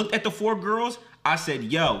 bet. I looked at the 4 girls. I said,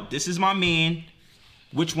 yo, this is my man.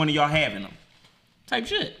 Which one of y'all having them? Type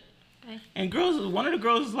shit. Okay. And one of the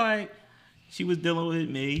girls was like, she was dealing with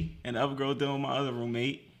me, and the other girl dealing with my other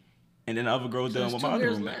roommate, and then the other girl dealing with my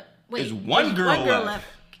other roommate. Wait, There's one girl left.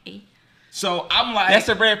 Okay. So I'm like, That's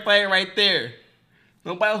a red flag right there.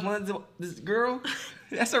 Nobody else wants this girl.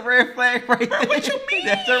 That's a red flag right there. what you mean?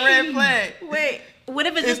 That's a red flag. Wait, what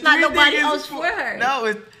if it's It's just not 3 nobody niggas else for her?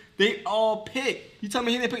 No, they all pick. You tell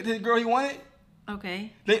me he didn't pick the girl he wanted?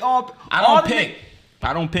 Okay. They all. I all don't the pick.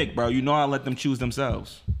 I don't pick, bro. You know I let them choose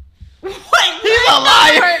themselves. What? He's a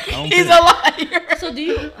liar. He's a liar. So do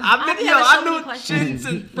you? I knew shit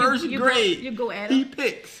since first grade. You go at He him.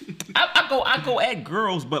 picks. I go at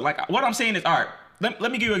girls, but like what I'm saying is, all right. Let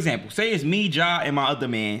me give you an example. Say it's me, Ja, and my other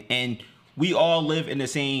man, and we all live in the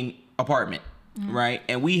same apartment, right?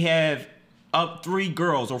 And we have 3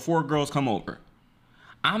 girls or 4 girls come over.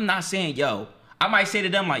 I'm not saying, yo. I might say to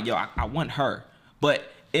them like, yo, I want her, but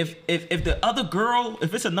if the other girl,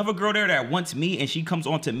 if it's another girl there that wants me and she comes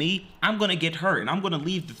on to me, I'm gonna get her and I'm gonna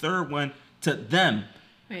leave the third one to them.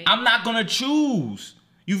 Right. I'm not gonna choose.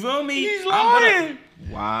 You feel me? He's lying.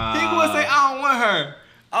 Wow. He gonna say, I don't want her.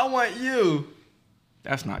 I want you.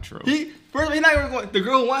 That's not true. He's not gonna go. The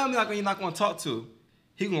girl who want him, he's not gonna talk to.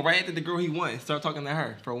 He gonna right after the girl he wants, start talking to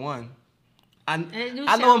her for one. I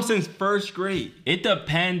know him since first grade. It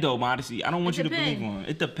depend though, modesty. I don't want you to believe on.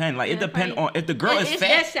 It depend. Like it depend on if the girl is fat.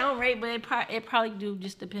 That sound right, but it probably do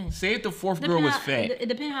just depend. Say if the fourth girl was fat. It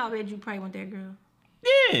depends how bad you probably want that girl.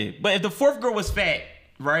 Yeah, but if the fourth girl was fat,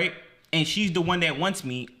 right, and she's the one that wants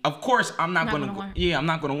me, of course I'm not gonna. Want her. Yeah, I'm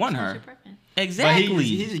not gonna want That's her. your preference. Exactly. But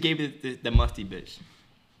he just gave me the musty bitch.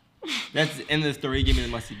 That's the end of the story. He gave me the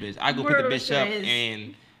musty bitch. I go pick the bitch up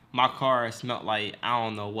and my car smelled like I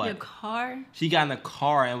don't know what. Your car? She got in the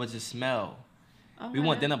car and it was just smell. Oh, We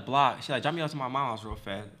went down a block. She like, drop me off to my mom's house real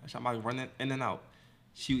fast. I'm about running in and out.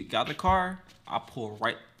 She got the car. I pulled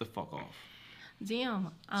right the fuck off.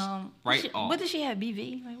 Damn. Right off. What does she have?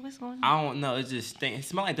 BV? Like, what's going on? I don't know. It just stink. It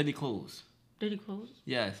smelled like dirty clothes. Dirty clothes?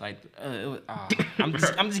 Yes, like it was. I'm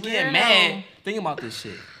just getting Weirdo. mad thinking about this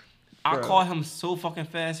shit. I Bro. called him so fucking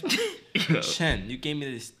fast. Chen, you gave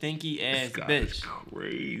me this stinky ass bitch.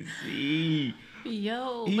 Crazy.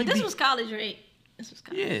 Yo. He But this be- was college, right? This was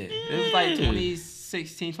college. Yeah, it was like Yeah.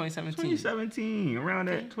 2016, 2017. 2017, around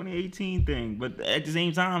that 2018 thing. But at the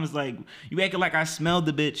same time, it's like you acting like I smelled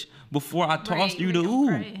the bitch before I tossed you the ooh.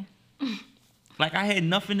 Right. Like I had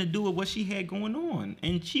nothing to do with what she had going on,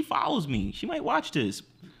 and she follows me. She might watch this.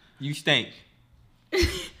 You stink.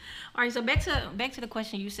 All right, so back to the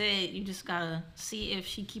question. You said you just gotta see if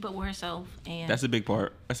she keep up with herself, and That's a big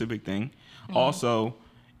part. That's a big thing. Also,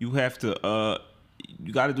 you have to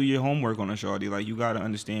you got to do your homework on a shawty. Like you got to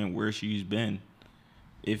understand where she's been.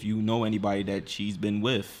 If you know anybody that she's been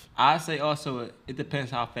with. I say also it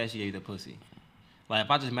depends how fast she gave the pussy. Like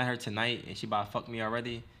if I just met her tonight and she about to fuck me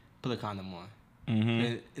already, put a condom on.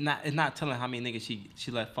 Mm-hmm. It's not telling how many niggas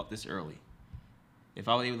she let fuck this early. If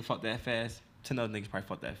I was able to fuck that fast, 10 other niggas probably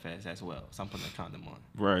fuck that fast as well. So I'm putting a condom on.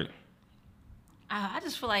 Right. I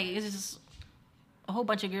just feel like it's just a whole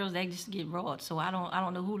bunch of girls that just get raw. So I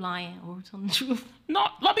don't know who lying or telling the truth. No,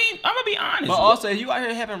 I'm gonna be honest. But also, if you out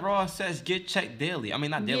here having raw sex, get checked daily. I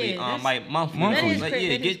mean, not daily, Yeah, that's- like monthly. That is Like, that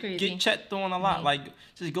is get crazy. checked doing a lot. Right. Like,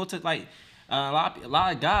 just go to like a lot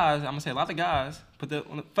of guys. I'm gonna say a lot of guys.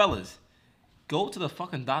 Fellas, go to the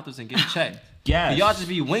fucking doctors and get checked. Yes. Y'all just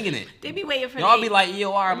be winging it. They be waiting for Y'all they- be like,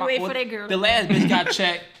 yo, all right, They wait for that girl the to last burn. bitch got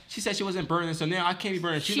checked. She said she wasn't burning, so now I can't be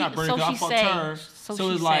burning. She's not burning so because I she fucked say. her. So So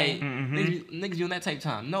she it's like, say. niggas be on that type of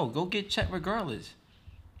time. No, go get checked regardless. If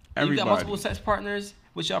you Everybody. got multiple sex partners,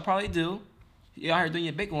 which y'all probably do. You out here doing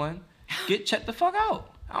your big one. Get checked the fuck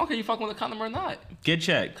out. I don't care if you fucking with a condom or not. Get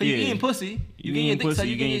checked. Cause you eating pussy. You getting your eating dick pussy, sucked,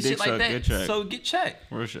 you you getting getting shit dick like sucked, that. get checked. So get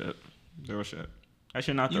checked. Real shit. Real shit. That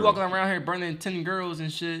shit not You thorough. walking around here burning 10 girls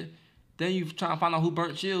and shit. Then you trying to find out who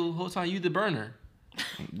burnt you. Whole time you the burner.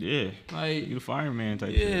 Yeah. Like, You the fireman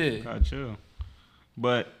type Yeah. shit. God chill.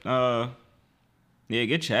 But yeah,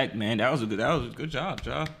 get checked, man. That was a good job,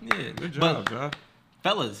 Ja. yeah. Good But job, Ja.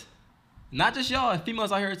 fellas, not just y'all,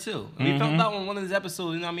 females out here too. We felt out on one of these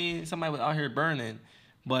episodes, you know what I mean? Somebody was out here burning,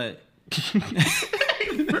 but you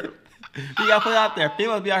gotta put it out there.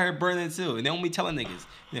 Females be out here burning too, and they don't be telling niggas.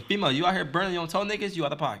 And if females, you out here burning, you don't tell niggas, you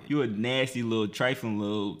out of pocket. You a nasty little trifling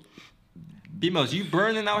little. Females, you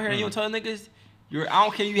burning out here and you don't tell niggas, I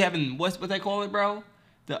don't care you having what they call it, bro?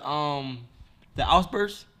 The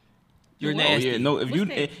outbursts. You're Oh nasty. yeah, no. What's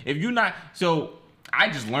that? If you not, so I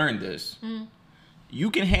just learned this.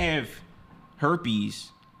 You can have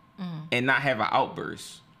herpes and not have an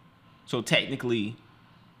outburst. So technically,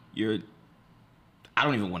 I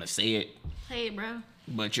don't even want to say it, Hey, bro.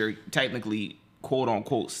 but you're technically quote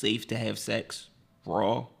unquote safe to have sex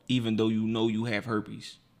raw, even though you know you have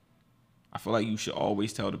herpes. I feel like you should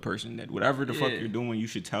always tell the person that whatever the fuck Yeah. you're doing, you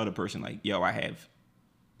should tell the person like, yo, I have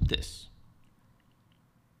this.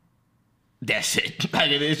 That's it. Like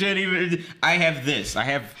it shouldn't even. I have this. I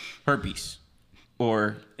have herpes.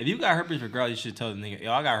 Or If you got herpes for girls, you should tell the nigga,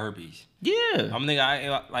 yo, I got herpes. yeah, I'm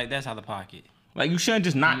nigga, like that's out of pocket. like you shouldn't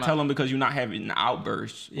just not I'm tell not- them because you're not having an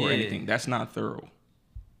outburst or Yeah. anything. That's not thorough.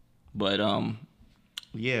 But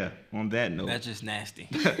Yeah. On that note. That's just nasty.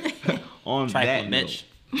 On that Trifling, note.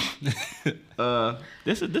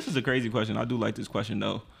 This is a crazy question. I do like this question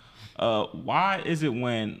though. Why is it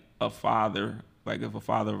when a father, like if a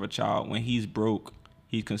father of a child, when he's broke,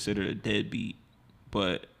 he's considered a deadbeat,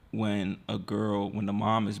 but when the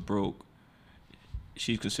mom is broke,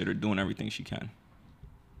 she's considered doing everything she can?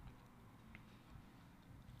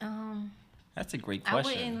 That's a great I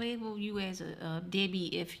question. wouldn't label you as a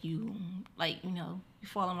deadbeat if you you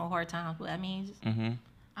fall on hard times. But I mean,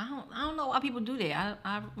 I don't know why people do that.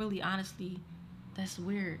 I really honestly, that's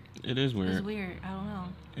weird. It is weird. It's weird. I don't know.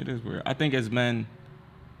 It is weird. I think as men,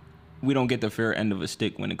 we don't get the fair end of a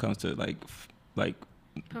stick when it comes to like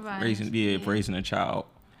Providing, raising a child.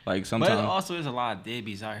 Like But sometimes, also, there's a lot of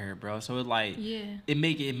deadbeats out here, bro. So it's like, Yeah. it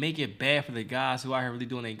make it bad for the guys who out here really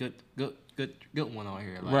doing a good one out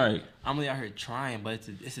here. Like, Right. I'm really out here trying, but it's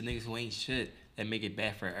the niggas who ain't shit that make it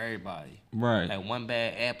bad for everybody. right? Like one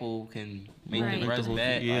bad apple can make Right. the rest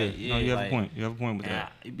bad. Yeah, Like, no, you have like, a point. You have a point with Yeah,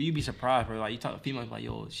 that. you be surprised, bro. Like you talk to females, like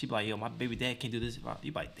she be like, yo, my baby dad can't do this.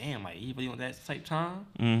 You be like, damn, like he really on that type time.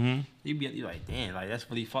 Mm-hmm. You like, damn, like that's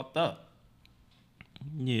really fucked up.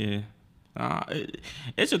 Yeah,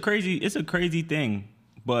 it's a crazy thing,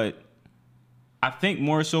 but I think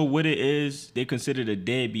more so what it is, they're considered a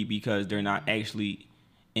deadbeat because they're not actually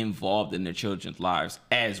involved in their children's lives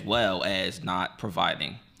as well as not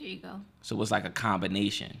providing. There you go. So it's like a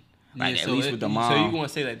combination. Like Yeah, at so least with the mom, So you gonna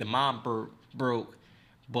say that the mom broke,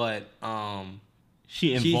 but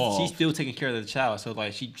she involved. she's still taking care of the child. So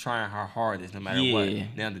like she trying her hardest no matter what. Yeah.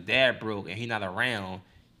 Now the dad broke and he not around,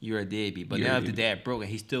 you're a deadbeat. But You're now a if the dad broke and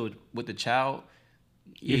he's still with the child,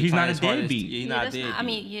 Yeah, he's not a his hardest. deadbeat. Yeah, he's Yeah, not a that's deadbeat. I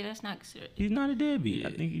mean, that's not considered. He's not a deadbeat. I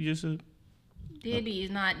Yeah. think he's just a Deadbeat is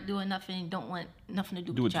not doing nothing. Don't want nothing to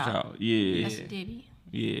do do with with the the child. child. Yeah, That's a deadbeat.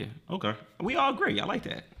 yeah. Okay, we all agree. I like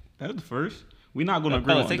that. That was the first. We're not gonna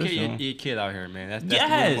agree Fellas, on take this care of one. your kid out here, man. That's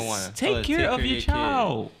Yes, number one. take Fellas, care of your kid.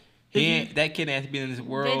 child. That kid has to be in this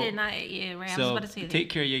world. They did not. Yeah, right. I was So about to say that. take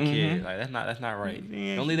care of your kid. Like that's not right.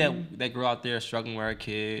 Yeah, Don't leave that girl out there struggling with her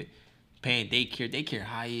kid, paying daycare. Daycare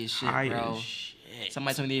high as shit, High bro. as shit.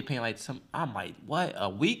 Somebody told me they paying like I'm like, what, a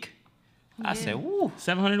week? I Yeah. said, woo,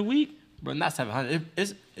 $700 a week. bro, not 700.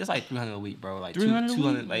 It's like 300 a week, bro. Like 300 a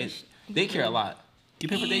 200. week? Like daycare a lot. You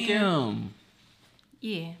pay for daycare? Damn.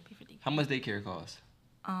 Yeah, pay for daycare. How much daycare costs?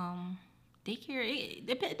 Daycare.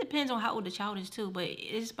 It depends on how old the child is too, but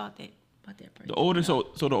it's about that price. The older, so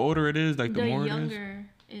the older it is, like the more it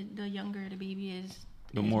is, the younger the baby is,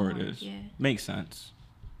 the more it is. Yeah. Makes sense.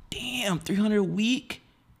 Damn, 300 a week,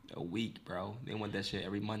 A week, bro. They want that shit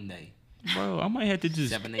every Monday. bro. I might have to just.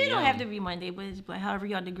 7 It a.m. don't have to be Monday, but it's like however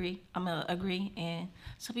y'all agree. I'm gonna agree, and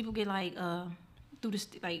some people get like through the The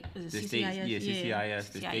state, CCIS,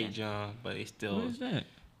 CCIS, the state jump, but it's still What is that?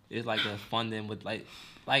 it's like a funding with like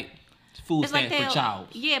food It's like stamps for they'll- child.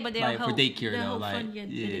 yeah, but they'll like for help- daycare they'll though, help like fund your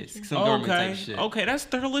daycare. some government type Okay, shit. okay, that's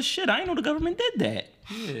thorough as shit. I didn't know the government did that.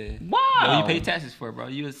 Yeah. Wow. Bro, you pay taxes for it, bro.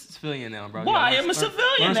 You a civilian now, bro. You Why? gotta I am a learn-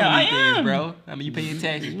 civilian learn some now. of these I am. things, bro. I mean, you pay your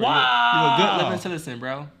taxes, bro. Wow. You a good living citizen,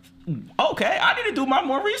 bro. Okay, I need to do my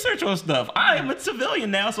more research on stuff. I am a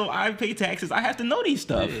civilian now, so I pay taxes. I have to know these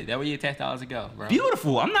stuff. Yeah, that where your tax dollars go, bro.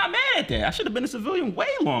 Beautiful. I'm not mad at that. I should have been a civilian way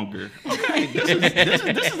longer. Okay, this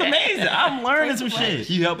is amazing. I'm learning some shit.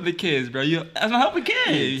 You helping the kids, bro. You I'm helping kids.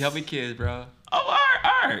 yeah, you helping kids, bro. Oh,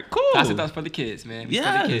 all right, cool. That's for the kids, man. It's for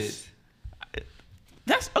Yes. the kids.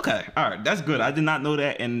 That's okay. All right, that's good. I did not know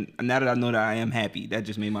that, and now that I know that, I am happy. That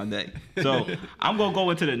just made my day. So I'm gonna go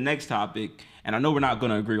into the next topic, and I know we're not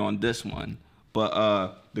gonna agree on this one,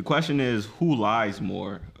 but the question is, who lies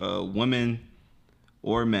more, women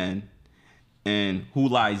or men, and who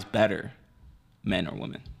lies better, men or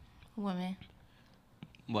women? Women.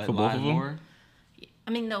 What, For both lies of them? more?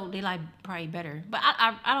 I mean, no, they like probably better, but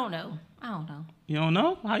I don't know. I don't know. You don't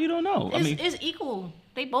know? How you don't know? It's equal.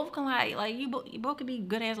 They both can lie. Like you both can be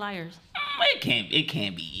good ass liars. it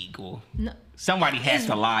can't be equal. No, Somebody has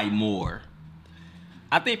to lie more,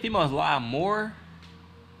 I think females lie more,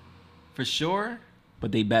 for sure.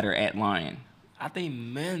 but they better at lying. I think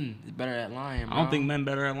men is better at lying, bro. I don't think men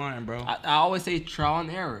better at lying, bro. I always say trial and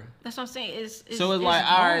error. that's what I'm saying. So it's like,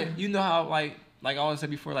 all right, both. you know how like I always said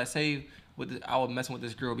before, like say I was messing with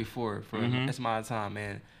this girl before for this amount of time,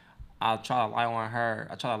 man. I'll try to lie on her.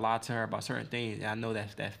 I try to lie to her about certain things, and I know that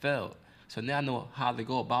failed. So now I know how to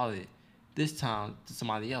go about it. This time to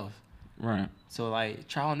somebody else. Right. So like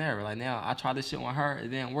trial and error. Like now I tried this shit on her, it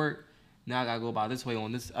didn't work. Now I gotta go about this way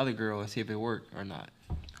on this other girl and see if it worked or not.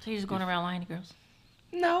 So you're just going around lying to girls.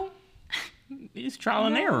 No. It's trial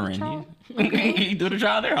and error. trial. You do the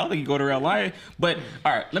trial and error. I don't think you go around lying. But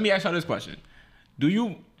all right, let me ask y'all this question: Do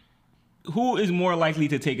you who is more likely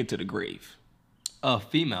to take it to the grave? A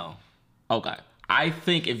female. Okay. I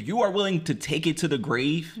think if you are willing to take it to the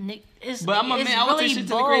grave, But I'm a man, I would take shit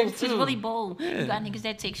to the grave, too. It's really bold. Yeah. You got niggas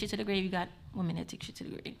that take shit to the grave. You got women that take shit to the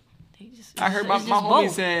grave. I heard my homie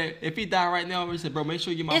said, if he died right now, he said, bro, make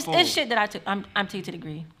sure you get my phone. It's shit that I'm taking to the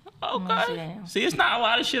grave. okay. See, it's not a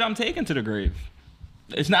lot of shit I'm taking to the grave.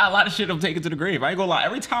 It's not a lot of shit I'm taking to the grave. I ain't gonna lie.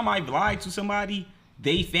 Every time I lied to somebody,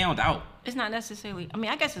 they found out. It's not necessarily. I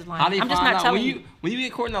mean, I guess it's lying. How do you I'm just find not out? telling When you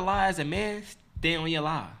get caught in a lie as a man, stay on your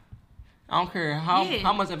lie. I don't care how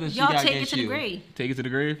much evidence you Y'all got take it against to the you. grave. Take it to the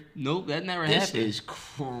grave? Nope, that never This happened. is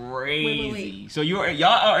crazy. Wait. So y'all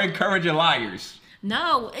are encouraging liars.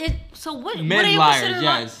 No, so what? what do Men you liars, consider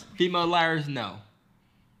yes. Female liars, no.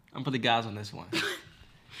 I'm for the guys on this one.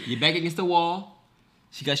 You're back against the wall.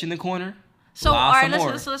 She got you in the corner. So Lie all right, some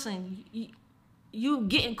more. listen. You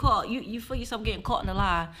getting caught. You feel yourself getting caught in a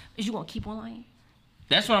lie. Is you gonna keep on lying?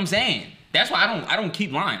 That's what I'm saying. That's why I don't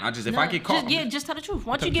keep lying. I get caught. Just tell the truth.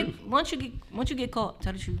 Once you get caught,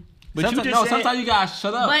 tell the truth. But sometimes you gotta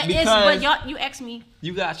shut up But you ask me.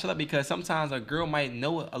 You gotta shut up because sometimes a girl might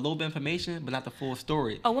know a little bit of information, but not the full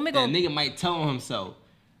story. Oh, women and a nigga might tell himself,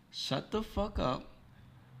 "Shut the fuck up.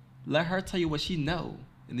 Let her tell you what she know,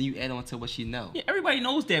 and then you add on to what she know." Yeah, everybody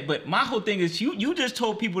knows that, but my whole thing is you just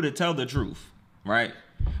told people to tell the truth, right?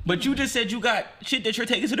 But you just said you got shit that you're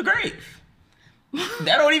taking to the grave.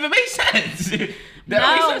 That don't even make sense.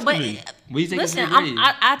 That don't make sense to me. Listen,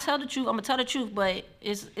 I tell the truth. I'm gonna tell the truf, but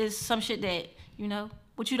it's some shit that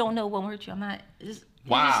what you don't know won't hurt you. I'm not.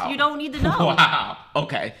 Wow. You don't need to know. Wow.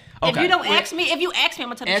 Okay. If you don't ask me, if you ask me, I'm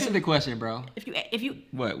gonna tell the truth. Answer the question, bro. If you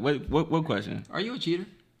What question? Are you a cheater?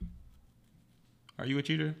 Are you a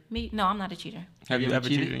cheater? Me? No, I'm not a cheater. Have you ever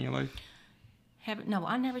cheated in your life? No,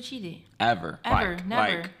 I never cheated. Ever,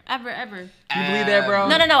 Never. Ever. You believe that, bro?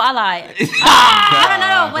 No, I lied.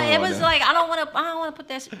 No. But it was like I don't want to put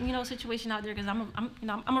that situation out there because I'm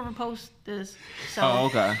gonna repost this. So, Oh,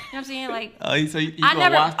 okay. You know what I'm saying? Like, So you I gonna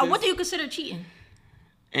never. watch this? What do you consider cheating?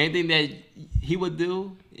 Anything that he would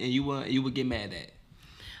do and you would get mad at.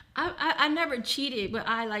 I never cheated, but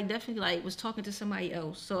I definitely was talking to somebody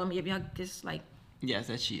else. So I mean, if y'all just Yes,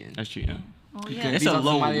 that's cheating. That's cheating. oh You yeah. could It's beat a up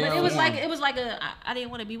low somebody one. But else. it was like I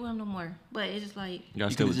didn't want to be with him no more. But it's just like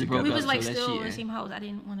Y'all still could've just together. broke we up. was so like that's still in the cheating. same house. I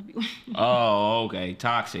didn't want to be with him. Oh, okay.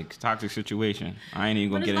 Toxic situation. I ain't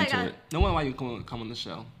even gonna But get it's into like it. No wonder why you come on the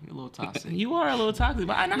show. You're a little toxic. You are a little toxic,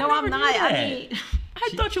 but I No, never I'm knew not. that. I mean, I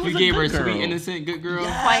thought you was You a gave her a good girl. sweet, innocent, good girl.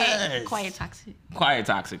 quiet, toxic. Quiet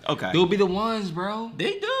toxic. Okay. They'll be the ones, bro.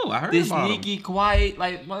 They do. I heard This about sneaky, quiet,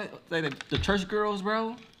 like the church girls,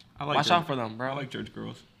 bro. I like Watch church- out for them, bro. I like church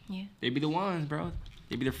girls. Yeah. They be the ones, bro.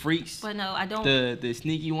 They be the freaks. But no, I don't. The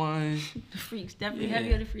sneaky ones. The freaks, definitely Yeah.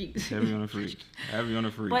 heavy on the freaks. Heavy on the freak. Heavy on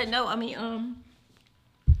the freak. But no, I mean,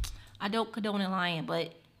 I don't condone in lying,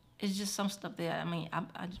 but it's just some stuff that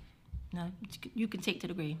no, you can take to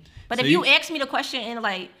the grave. But So if you you- ask me the question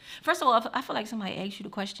and first of all, if I feel like somebody asks you the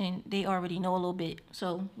question, they already know a little bit.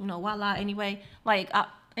 So why lie anyway? Like I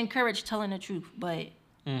encourage telling the truth, but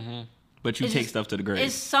But you it's take just- stuff to the grave.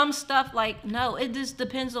 it's some stuff no, it just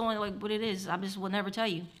depends on what it is. I just will never tell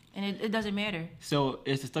you, and it doesn't matter. So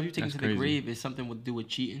is the stuff you taking That's to the crazy. grave is something to do with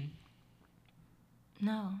cheating?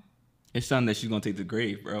 No, It's something that she's gonna take to the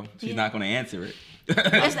grave, bro. She's Yeah. not gonna answer it. it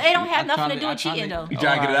don't have nothing to do with cheating though. You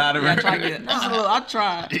try to get it out of her? I try to get it. I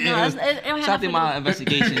try. No, it don't have Shout nothing through to my do.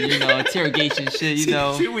 investigation, interrogation shit, See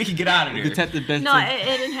if we can get out of there. Detective Benson. No, it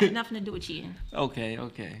didn't have nothing to do with cheating.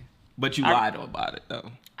 Okay. But you lied about it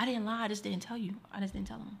though. I didn't lie. I just didn't tell you. I just didn't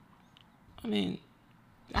tell him. I mean,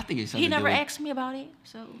 I think it's something He never to do asked me about it,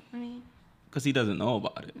 so I mean, because he doesn't know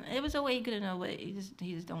about it. it was a way he could have known, but he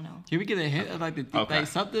just don't know. Can we get a hint of Okay.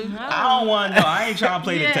 something? No. I don't want to know. I ain't trying to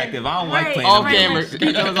play Yeah, detective. I don't like right. playing On Right. camera. detective. Can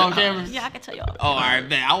you tell us on camera? Yeah, I can tell you all. Oh, all right,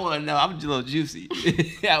 man. I want to know. I'm just a little juicy.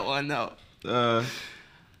 I want to know. My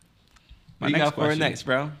What you got for question- next,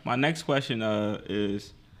 bro? My next question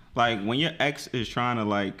is when your ex is trying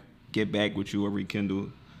to get back with you or rekindle,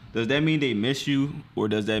 does that mean they miss you or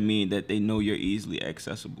does that mean that they know you're easily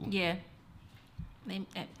accessible? Yeah,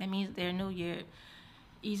 that means they know you're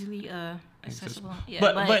easily accessible. Yeah,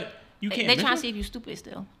 but you can't. They miss trying him? to see if you stupid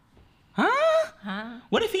still. Huh?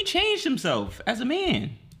 What if he changed himself as a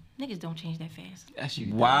man? Niggas don't change that fast. That's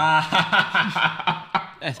you. Wow.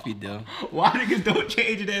 That's me, though. Why niggas don't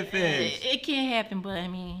change that fast? It can't happen, but I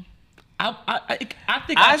mean. I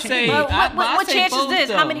think I I say- changed. But what I say chance is both,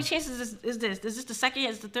 this? How though. many chances is this? Is this the second?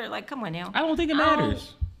 Is the third? Like, come on now. I don't think it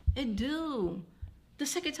matters. It do. The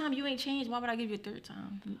second time you ain't changed, why would I give you a third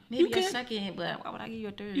time? You Maybe a can- second, but why would I give you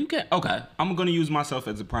a third? You can Okay, I'm gonna use myself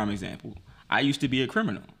as a prime example. I used to be a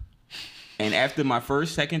criminal, And after my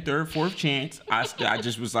first, second, third, fourth chance, I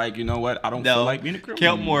just was like, you know what? I don't feel like being a criminal.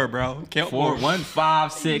 Count more, bro. Count 4, more. 1,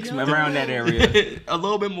 5, 6, around that area. A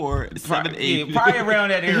little bit more. 7, 8. Yeah, probably around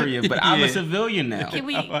that area. But I'm a Yeah. civilian now. Can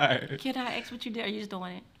Alright. I ask what you did? Or you just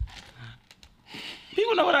doing it?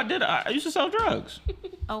 People know what I did. I used to sell drugs.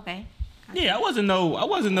 Okay. Yeah, I wasn't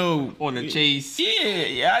no On the chase.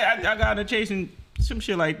 Yeah, I got a chase and some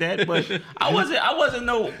shit like that, but I wasn't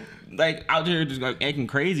no like out there just like acting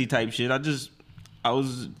crazy type shit. I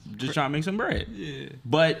was just trying to make some bread. Yeah.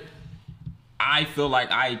 But I feel like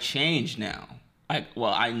I changed now.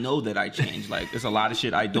 I know that I changed. Like there's a lot of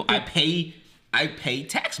shit I don't. I pay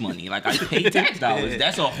tax money. Like I pay tax dollars.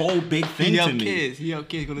 That's a whole big thing to me. He help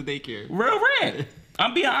kids go to daycare. Real rad.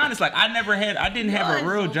 I'm being honest. Like I didn't have a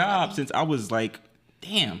real so job funny. since I was like,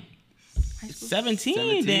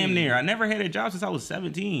 17, damn near. I never had a job since I was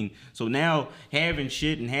 17. So now having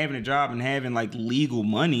shit and having a job and having like legal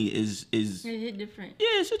money is It hit different. yeah,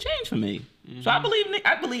 it's a change for me. So I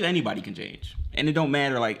believe anybody can change, and it don't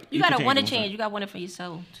matter like You gotta want to on change. something. You gotta want it for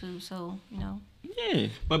yourself too. So Yeah,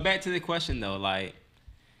 But back to the question though, like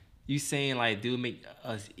you saying like, do it make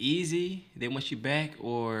us easy? They want you back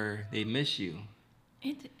or they miss you?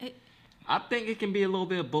 it I think it can be a little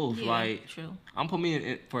bit of both. yeah, Like true. I'm putting me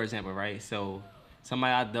in, for example, right? So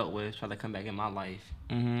somebody I dealt with tried to come back in my life,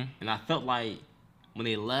 mm-hmm. and I felt like when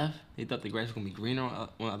they left, they thought the grass was gonna be greener on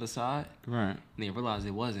the other side, Right, and they realized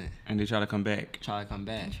it wasn't. and they try to come back. Try to come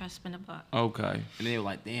back, Try to spin a block. Okay, and they were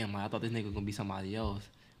like, "Damn, like, I thought this nigga was gonna be somebody else,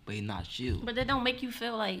 but he not you." But that don't make you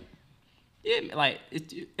feel like Yeah, like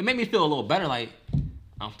it made me feel a little better. Like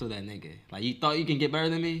I'm still that nigga. Like you thought you can get better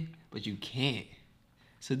than me, but you can't.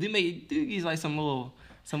 So do give like some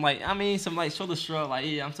shoulder shrug. Like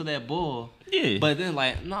yeah, I'm still that bull. yeah, But then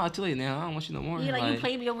like nah, too late now. I don't want you no more. yeah, like you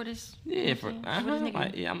played me over this. Yeah, for this nigga.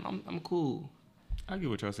 like yeah, I'm cool. I get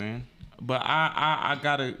what y'all saying, but I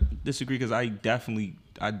gotta disagree because I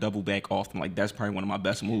double back often. Like that's probably one of my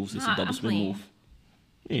best moves. It's a Nah, double I'm spin playing. move.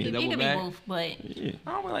 It, Yeah, it double could back? be both, but yeah.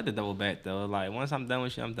 I don't really like the double back though. Like once I'm done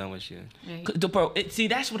with you, I'm done with you. right. Bro, see,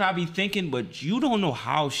 that's what I be thinking, but you don't know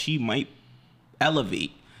how she might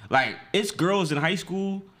elevate. Like, it's girls in high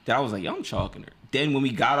school that I was like, yo, I'm chalking her. Then when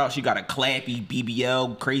we got out, she got a clappy,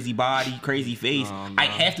 BBL, crazy body, crazy face. Oh, no. I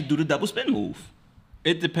have to do the double spin move.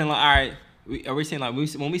 It depends. Like, all right, are we saying like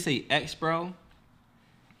when we say ex, bro?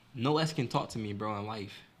 No ex can talk to me, bro, in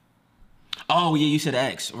life. Oh, yeah, you said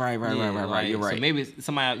X. Right. Like, You're right. So maybe it's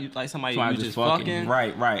somebody So I you just fucking.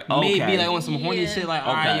 Right. Okay. Maybe like on some horny Yeah. shit, like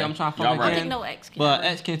all right, Okay. yeah, I'm trying to Y'all fuck right. I again. think no ex can. But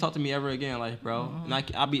ex can't talk to me ever again, like bro. And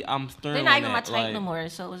I'm stern. They're not on even my that, type like, no more.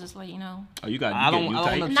 So it's just like Oh, you got I don't you wanna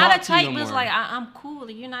type. talk not a to you type, no but it's more. like I'm cool.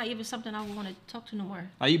 Like, you're not even something I would want to talk to no more.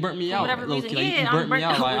 Like you burnt me For out. whatever Low-key. reason. Like, Yeah, you I'm burnt me burnt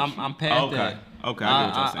out. Like out. I'm past Okay. that. Okay, I get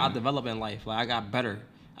what y'all saying. I developed in life. Like I got better.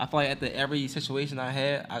 I feel like at every situation I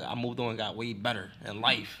had, I moved on and got way better in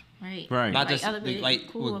life. Right. Right. Not Like, just elevated, like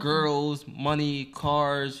cool. with girls, money,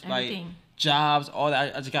 cars, like Everything. jobs, all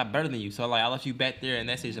that. I just got better than you. So like I left you back there in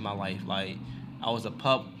that stage of my life. Like I was a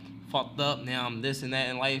pup, fucked up. Now I'm this and that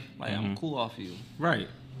in life. Like I'm cool off you. Right.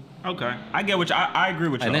 Okay. I get what you I agree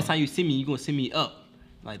with Like you. next time you see me, you gonna see me up.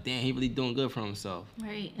 Like damn, he really doing good for himself.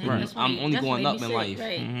 Right. Right. That's I'm what- only that's going what up made in me life. sick,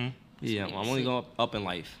 Right. Mm-hmm. Yeah, I'm only going up in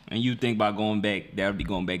life. And you think by going back, that would be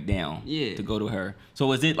going back down. Yeah. To go to her.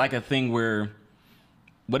 So is it like a thing where,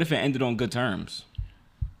 what if it ended on good terms?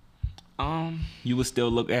 You would still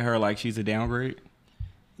look at her like she's a downgrade?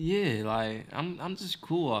 Yeah, like I'm just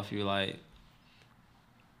cool off you. Like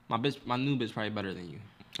my new bitch probably better than you.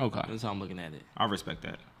 Okay. That's how I'm looking at it. I respect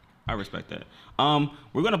that.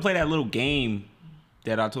 We're gonna play that little game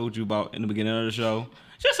that I told you about in the beginning of the show.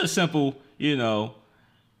 Just a simple,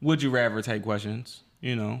 would you rather type questions.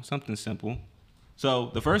 Something simple.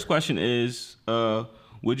 So the first question is,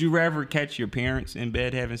 would you rather catch your parents in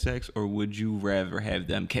bed having sex, or would you rather have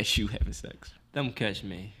them catch you having sex? Them catch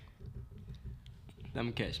me.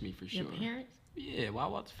 Them catch me for sure. Your parents? Yeah, why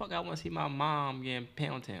what the fuck I want to see my mom getting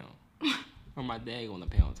Pound Town or my dad going to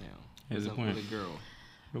Pound Town? Here's the with point. a girl.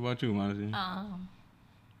 What about you, Monica? No,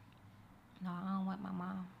 I don't want my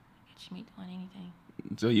mom to catch me doing anything.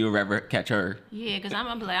 So you would rather catch her? Yeah, because I'm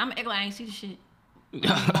gonna be like, I'm acting like I ain't see the shit.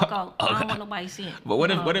 Walk out. I don't want nobody seeing. But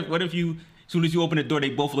what if you, as soon as you open the door, they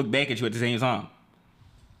both look back at you at the same time?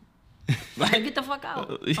 Like, get the fuck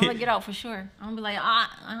out. I'm gonna get out for sure. I'm gonna be like,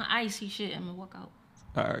 I ain't see shit. I'm gonna walk out.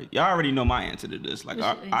 All right, y'all already know my answer to this. Like,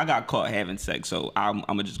 I got caught having sex, so I'm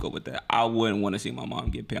gonna just go with that. I wouldn't want to see my mom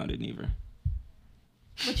get pounded neither.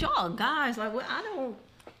 But y'all guys, like, what? I don't.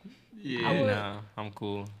 Yeah, I would- nah, I'm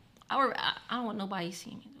cool. I don't want nobody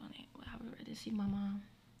see me doing it. I would rather see my mom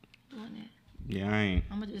doing that. Yeah, I ain't.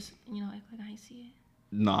 I'm gonna just, act like I ain't see it.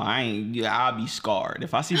 No, I ain't. Yeah, I'll be scarred.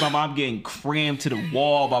 If I see my mom getting crammed to the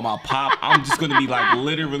wall by my pop, I'm just gonna be like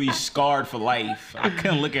literally scarred for life. I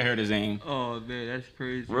couldn't look at her the same. Oh man, that's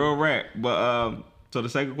crazy. Real rap. But so the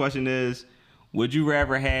second question is, would you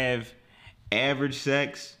rather have average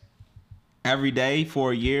sex every day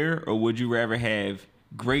for a year, or would you rather have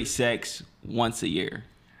great sex once a year?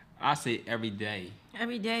 I say every day.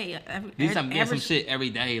 Every day. Need some shit every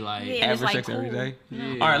day, like Yeah, and it's Average like sex every cool. day?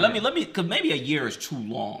 Yeah. All right, let me, because maybe a year is too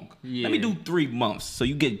long. Yeah. Let me do 3 months. So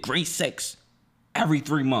you get great sex every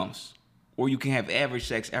 3 months. Or you can have average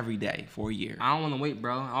sex every day for a year. I don't want to wait,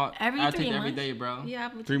 bro. I'll Every take 3 it months. every day, bro. Yeah,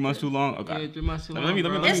 I would 3 months too long? Okay. Yeah, 3 months too long. Let me-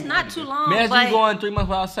 bro. It's not too long. Imagine but you going 3 months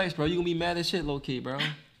without sex, bro. You gonna be mad as shit, low key, bro.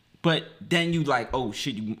 But then you like, oh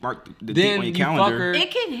shit, you mark the date Then on your you fuck calendar. her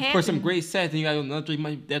It can happen. for some great sex, and you got another 3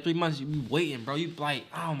 months. That 3 months you be waiting, bro. You like,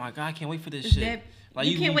 oh my god, I can't wait for this Is shit. that- Like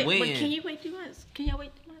you can't be wait. waiting. But can you wait 3 months? Can y'all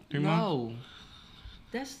wait 3 months? 3 months? No.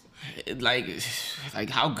 That's Like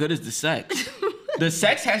how good is the sex? The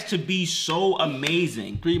sex has to be so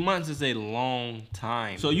amazing. 3 months is a long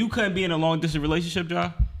time. So you couldn't be in a long distance relationship,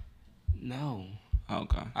 John? no,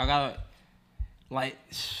 Okay. I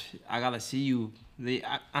gotta see you.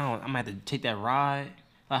 I don't. I'm gonna have to take that ride.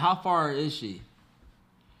 Like, how far is she?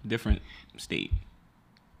 Different state.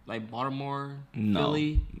 Like Baltimore, No.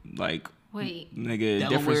 Philly? Like wait. nigga,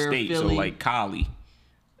 different Delaware, state. So Philly. like Cali.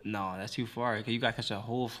 No, that's too far. Cause you gotta catch a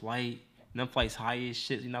whole flight. And them flights high as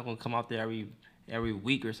shit. You're not gonna come out there every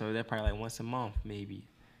week or so. They're probably like once a month, maybe.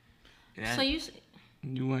 And So you.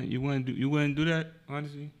 You wouldn't do that,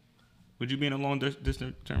 honestly? Would you be in a long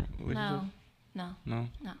distance term relationship? No. No. No.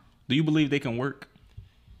 No. Do you believe they can work?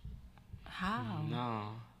 How? no.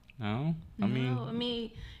 No. I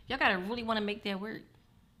mean, y'all gotta really want to make that work.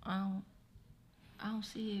 I don't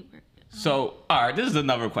see it work. So, all right, this is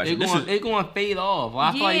another question. It's gonna fade off. Well,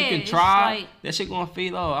 I feel like you Yeah, can it's try. like- That shit gonna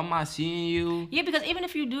fade off. I'm not seeing you. Yeah, because even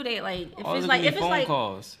if you do that, like if All it's it's like gonna if be it's phone like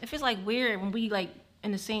calls. if it's like weird when we like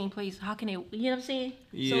in the same place, how can it? You know what I'm saying? So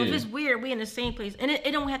if Yeah. it's weird, we in the same place, and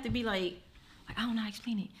it don't have to be like I don't know how to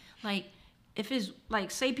explain it. Like if it's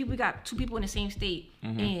like say we got 2 people in the same state,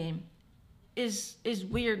 and it's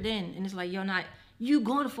weird then, and it's like you're not you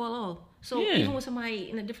going to fall off. So Yeah. even with somebody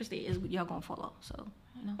in a different state, y'all gonna fall off. So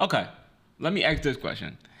you know. Okay, let me ask this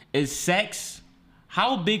question: is sex?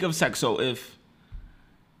 How big of sex? So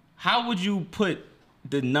how would you put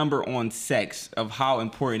the number on sex of how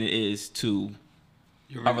important it is to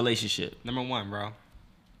a relationship? Number 1, bro.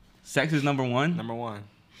 Sex is number one. Number 1.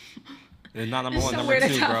 It's not number It's 1. somewhere Number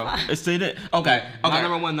in the 2, top bro. 5. Let's say that. Okay. Not Okay.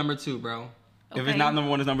 number 1. Number 2, bro. If it's Okay. not number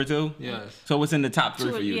one, it's number 2. Yes. So what's in the top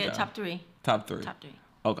 3 for you? Yeah, John? top 3. Top 3. Top 3.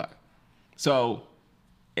 Okay. So,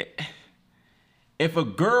 if a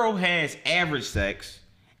girl has average sex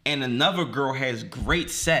and another girl has great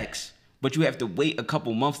sex, but you have to wait a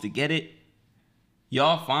couple months to get it,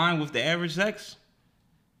 y'all fine with the average sex?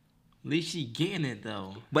 At least she getting it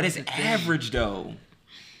though. But it's That's the thing. average though.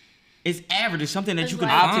 It's average. It's something that It's you can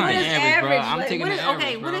like- I'll find. take What the is average, bro. average? I'm Like, taking what the is- average,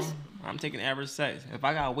 okay, bro. what is- I'm taking average sex. If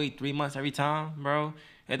I gotta wait 3 months every time, bro,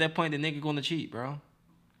 at that point the nigga gonna cheat, bro.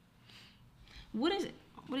 What is it?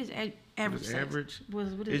 What is average? What's sex? average? What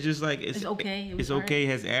is It's just like It's okay. It was It's okay.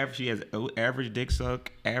 Has average. She has average dick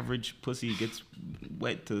suck. Average pussy gets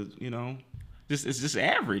wet to It's just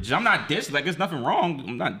average. I'm not dissing. Like there's nothing wrong.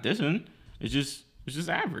 I'm not dissing. It's just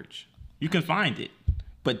average. You can find it.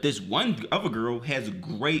 But this one other girl has a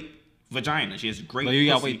great vagina. She has great. But you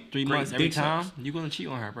gotta pussy, wait 3 great months every dick sucks. time. You gonna cheat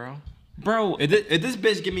on her, bro. bro. If this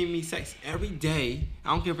bitch give me sex every day,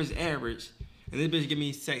 I don't care if it's average, and this bitch give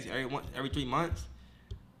me sex every 3 months,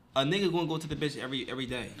 a nigga gonna go to the bitch every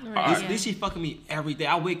day. Right, At least she fucking me every day.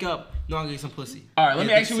 I wake up, no, I get some pussy. All right, let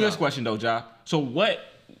me Yeah, ask you dick this suck. question though, Ja. So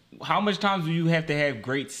how much times do you have to have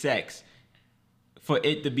great sex for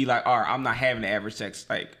it to be like, all right, I'm not having the average sex.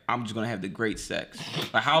 Like, I'm just gonna have the great sex.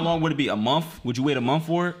 Like, how long would it be? A month? Would you wait a month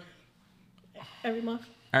for it? every month.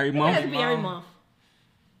 Every It has to month? be every month.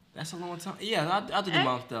 That's a long time. Yeah, I'll do the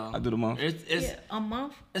month though. I do the month. It's Yeah, a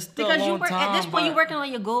month. it's still Because a you long work time, at this point. You're but- working on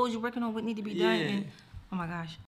your goals. You're working on what need to be done. Yeah. And, oh my gosh.